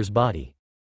his mother's body.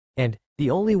 And the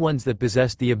only ones that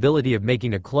possessed the ability of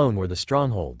making a clone were the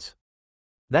strongholds.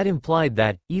 That implied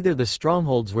that either the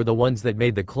strongholds were the ones that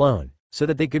made the clone, so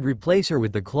that they could replace her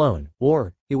with the clone,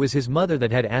 or it was his mother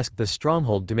that had asked the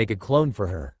stronghold to make a clone for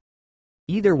her.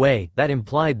 Either way, that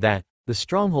implied that the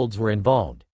strongholds were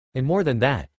involved. And more than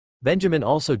that, Benjamin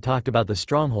also talked about the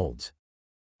strongholds.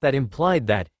 That implied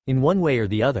that, in one way or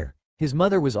the other, his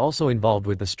mother was also involved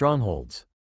with the strongholds.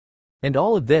 And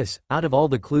all of this, out of all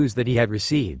the clues that he had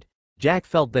received, Jack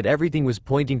felt that everything was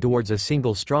pointing towards a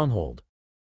single stronghold.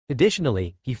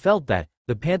 Additionally, he felt that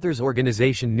the Panthers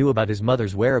organization knew about his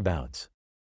mother's whereabouts.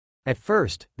 At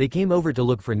first, they came over to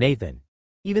look for Nathan.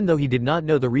 Even though he did not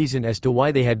know the reason as to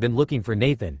why they had been looking for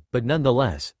Nathan, but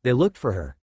nonetheless, they looked for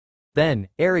her. Then,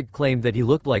 Eric claimed that he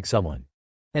looked like someone.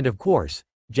 And of course,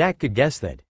 Jack could guess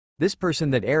that this person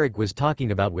that Eric was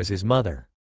talking about was his mother.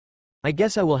 I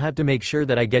guess I will have to make sure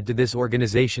that I get to this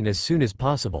organization as soon as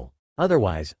possible,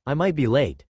 otherwise, I might be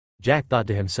late, Jack thought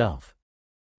to himself.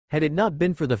 Had it not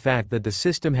been for the fact that the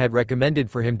system had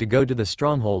recommended for him to go to the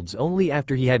strongholds only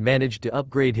after he had managed to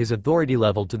upgrade his authority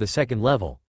level to the second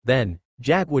level, then,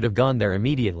 Jack would have gone there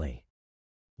immediately.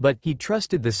 But he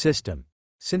trusted the system.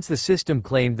 Since the system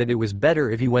claimed that it was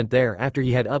better if he went there after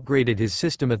he had upgraded his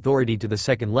system authority to the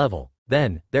second level,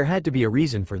 then, there had to be a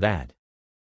reason for that.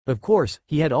 Of course,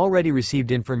 he had already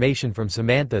received information from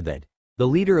Samantha that the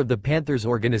leader of the Panthers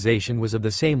organization was of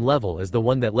the same level as the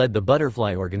one that led the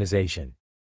Butterfly organization.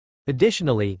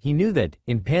 Additionally, he knew that,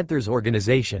 in Panthers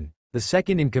organization, the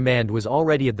second in command was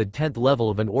already at the 10th level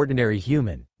of an ordinary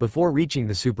human, before reaching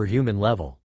the superhuman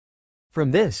level.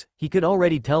 From this, he could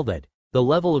already tell that the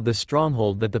level of the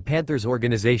stronghold that the Panthers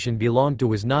organization belonged to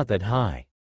was not that high.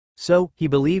 So, he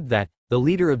believed that the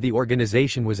leader of the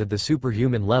organization was at the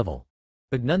superhuman level.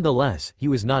 But nonetheless, he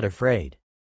was not afraid.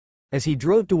 As he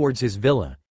drove towards his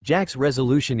villa, Jack's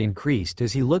resolution increased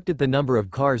as he looked at the number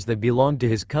of cars that belonged to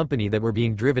his company that were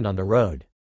being driven on the road.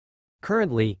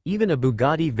 Currently, even a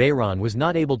Bugatti Veyron was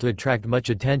not able to attract much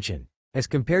attention, as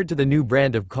compared to the new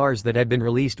brand of cars that had been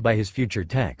released by his future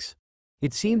techs.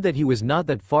 It seemed that he was not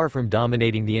that far from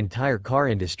dominating the entire car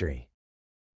industry.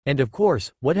 And of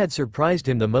course, what had surprised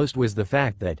him the most was the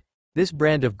fact that this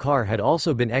brand of car had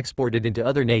also been exported into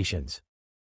other nations.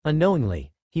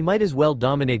 Unknowingly, he might as well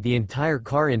dominate the entire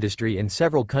car industry in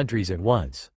several countries at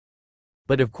once.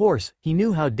 But of course, he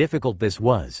knew how difficult this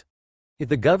was. If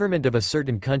the government of a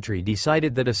certain country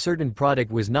decided that a certain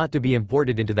product was not to be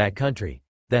imported into that country,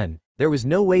 then there was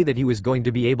no way that he was going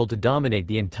to be able to dominate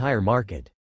the entire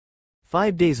market.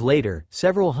 5 days later,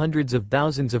 several hundreds of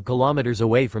thousands of kilometers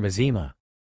away from Azima.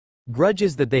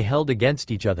 Grudges that they held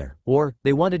against each other, or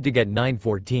they wanted to get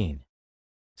 914.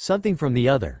 Something from the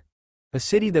other. A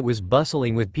city that was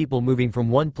bustling with people moving from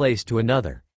one place to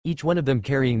another, each one of them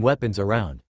carrying weapons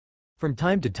around. From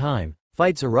time to time,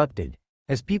 fights erupted,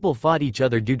 as people fought each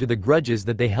other due to the grudges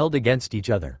that they held against each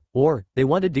other, or they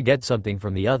wanted to get something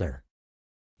from the other.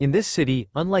 In this city,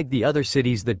 unlike the other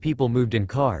cities that people moved in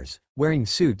cars, wearing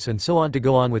suits and so on to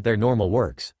go on with their normal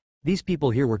works, these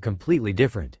people here were completely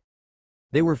different.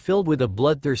 They were filled with a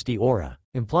bloodthirsty aura,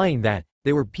 implying that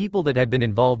they were people that had been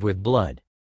involved with blood.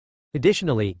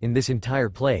 Additionally, in this entire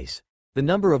place, the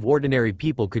number of ordinary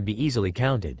people could be easily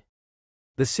counted.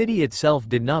 The city itself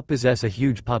did not possess a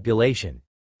huge population.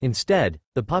 Instead,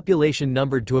 the population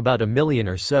numbered to about 1 million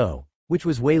or so, which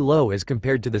was way low as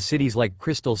compared to the cities like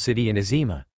Crystal City and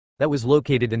Azima, that was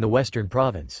located in the western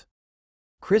province.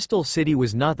 Crystal City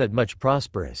was not that much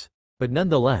prosperous, but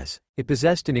nonetheless, it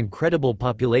possessed an incredible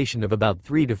population of about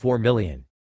 3 to 4 million.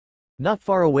 Not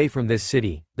far away from this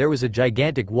city, there was a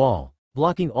gigantic wall,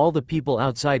 blocking all the people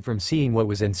outside from seeing what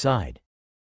was inside.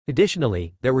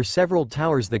 Additionally, there were several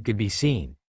towers that could be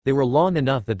seen. They were long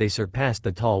enough that they surpassed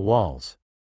the tall walls.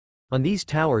 On these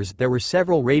towers there were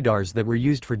several radars that were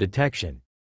used for detection.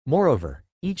 Moreover,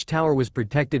 each tower was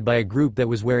protected by a group that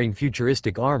was wearing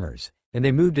futuristic armors, and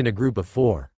they moved in a group of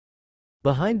 4.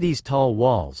 Behind these tall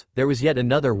walls, there was yet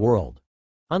another world.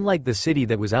 Unlike the city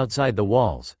that was outside the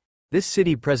walls, this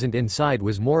city present inside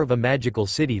was more of a magical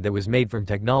city that was made from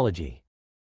technology.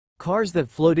 Cars that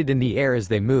floated in the air as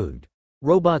they moved.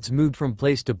 Robots moved from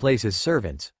place to place as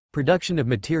servants, production of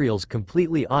materials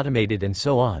completely automated and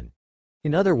so on.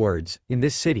 In other words, in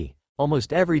this city,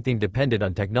 almost everything depended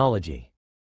on technology.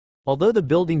 Although the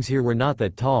buildings here were not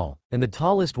that tall, and the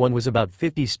tallest one was about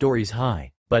 50 stories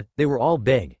high, but they were all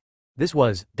big. This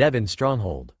was Devon's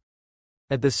stronghold.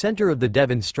 At the center of the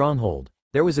Devon stronghold,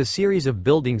 there was a series of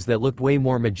buildings that looked way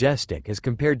more majestic as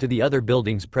compared to the other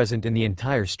buildings present in the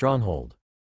entire stronghold.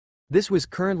 This was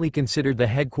currently considered the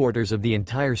headquarters of the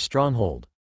entire stronghold.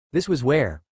 This was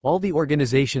where all the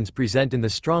organizations present in the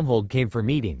stronghold came for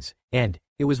meetings, and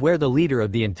it was where the leader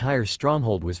of the entire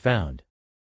stronghold was found.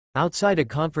 Outside a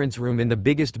conference room in the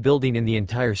biggest building in the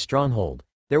entire stronghold,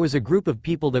 there was a group of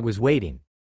people that was waiting.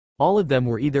 All of them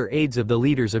were either aides of the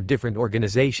leaders of different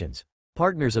organizations,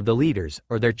 partners of the leaders,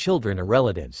 or their children or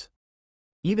relatives.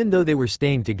 Even though they were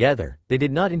staying together, they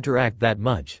did not interact that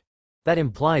much. That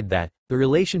implied that the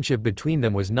relationship between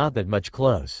them was not that much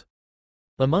close.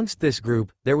 Amongst this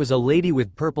group, there was a lady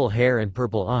with purple hair and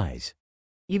purple eyes.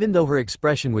 Even though her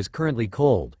expression was currently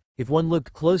cold, if one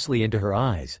looked closely into her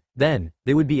eyes, then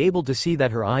they would be able to see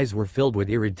that her eyes were filled with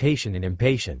irritation and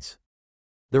impatience.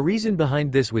 The reason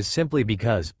behind this was simply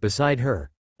because, beside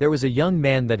her, there was a young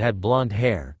man that had blonde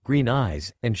hair, green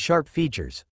eyes, and sharp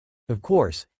features. Of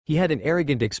course, he had an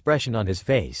arrogant expression on his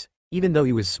face, even though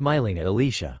he was smiling at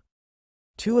Alicia.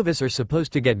 "2 of us are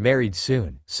supposed to get married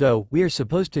soon, so we are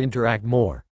supposed to interact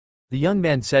more," the young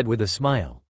man said with a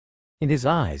smile. In his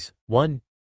eyes,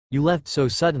 "You left so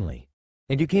suddenly.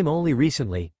 And you came only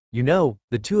recently, you know,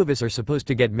 the 2 of us are supposed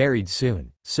to get married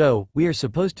soon, so we are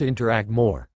supposed to interact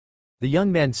more," the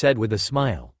young man said with a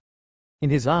smile. In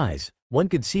his eyes, one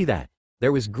could see that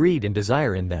there was greed and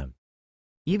desire in them.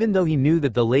 Even though he knew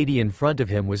that the lady in front of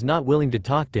him was not willing to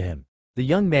talk to him, the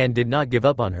young man did not give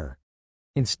up on her.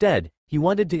 Instead, he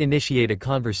wanted to initiate a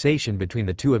conversation between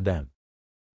the 2 of them.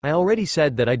 "I already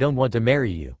said that I don't want to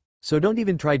marry you, so don't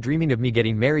even try dreaming of me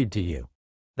getting married to you.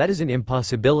 That is an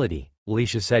impossibility,"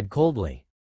 Alicia said coldly.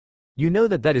 "You know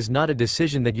that that is not a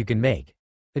decision that you can make.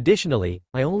 Additionally,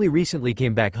 I only recently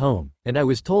came back home, and I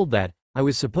was told that I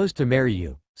was supposed to marry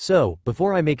you, so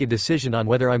before I make a decision on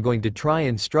whether I'm going to try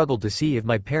and struggle to see if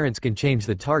my parents can change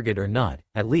the target or not,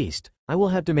 at least, I will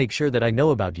have to make sure that I know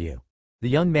about you," the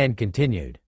young man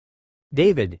continued.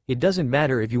 "David, it doesn't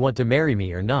matter if you want to marry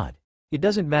me or not. It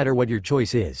doesn't matter what your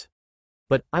choice is.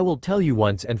 But I will tell you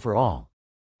once and for all.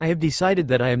 I have decided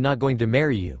that I am not going to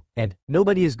marry you, and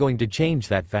nobody is going to change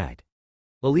that fact."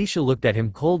 Alicia looked at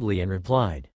him coldly and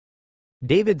replied.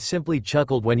 David simply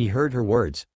chuckled when he heard her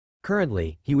words.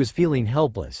 Currently, he was feeling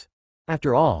helpless.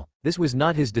 After all, this was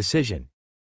not his decision.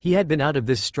 He had been out of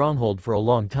this stronghold for a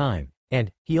long time,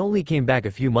 and he only came back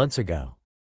a few months ago.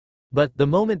 But the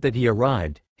moment that he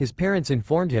arrived, his parents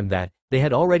informed him that they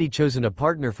had already chosen a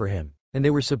partner for him, and they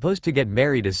were supposed to get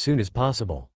married as soon as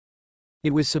possible.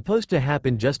 It was supposed to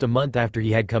happen just a month after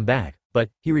he had come back, but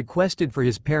he requested for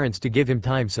his parents to give him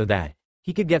time so that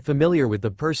he could get familiar with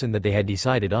the person that they had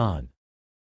decided on.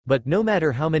 But no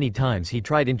matter how many times he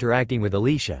tried interacting with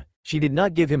Alicia, she did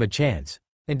not give him a chance,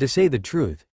 and to say the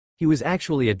truth, he was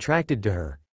actually attracted to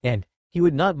her, and he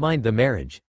would not mind the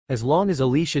marriage, as long as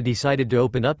Alicia decided to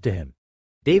open up to him.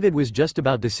 David was just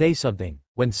about to say something,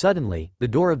 when suddenly, the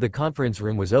door of the conference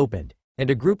room was opened, and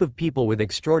a group of people with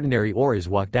extraordinary auras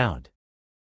walked out.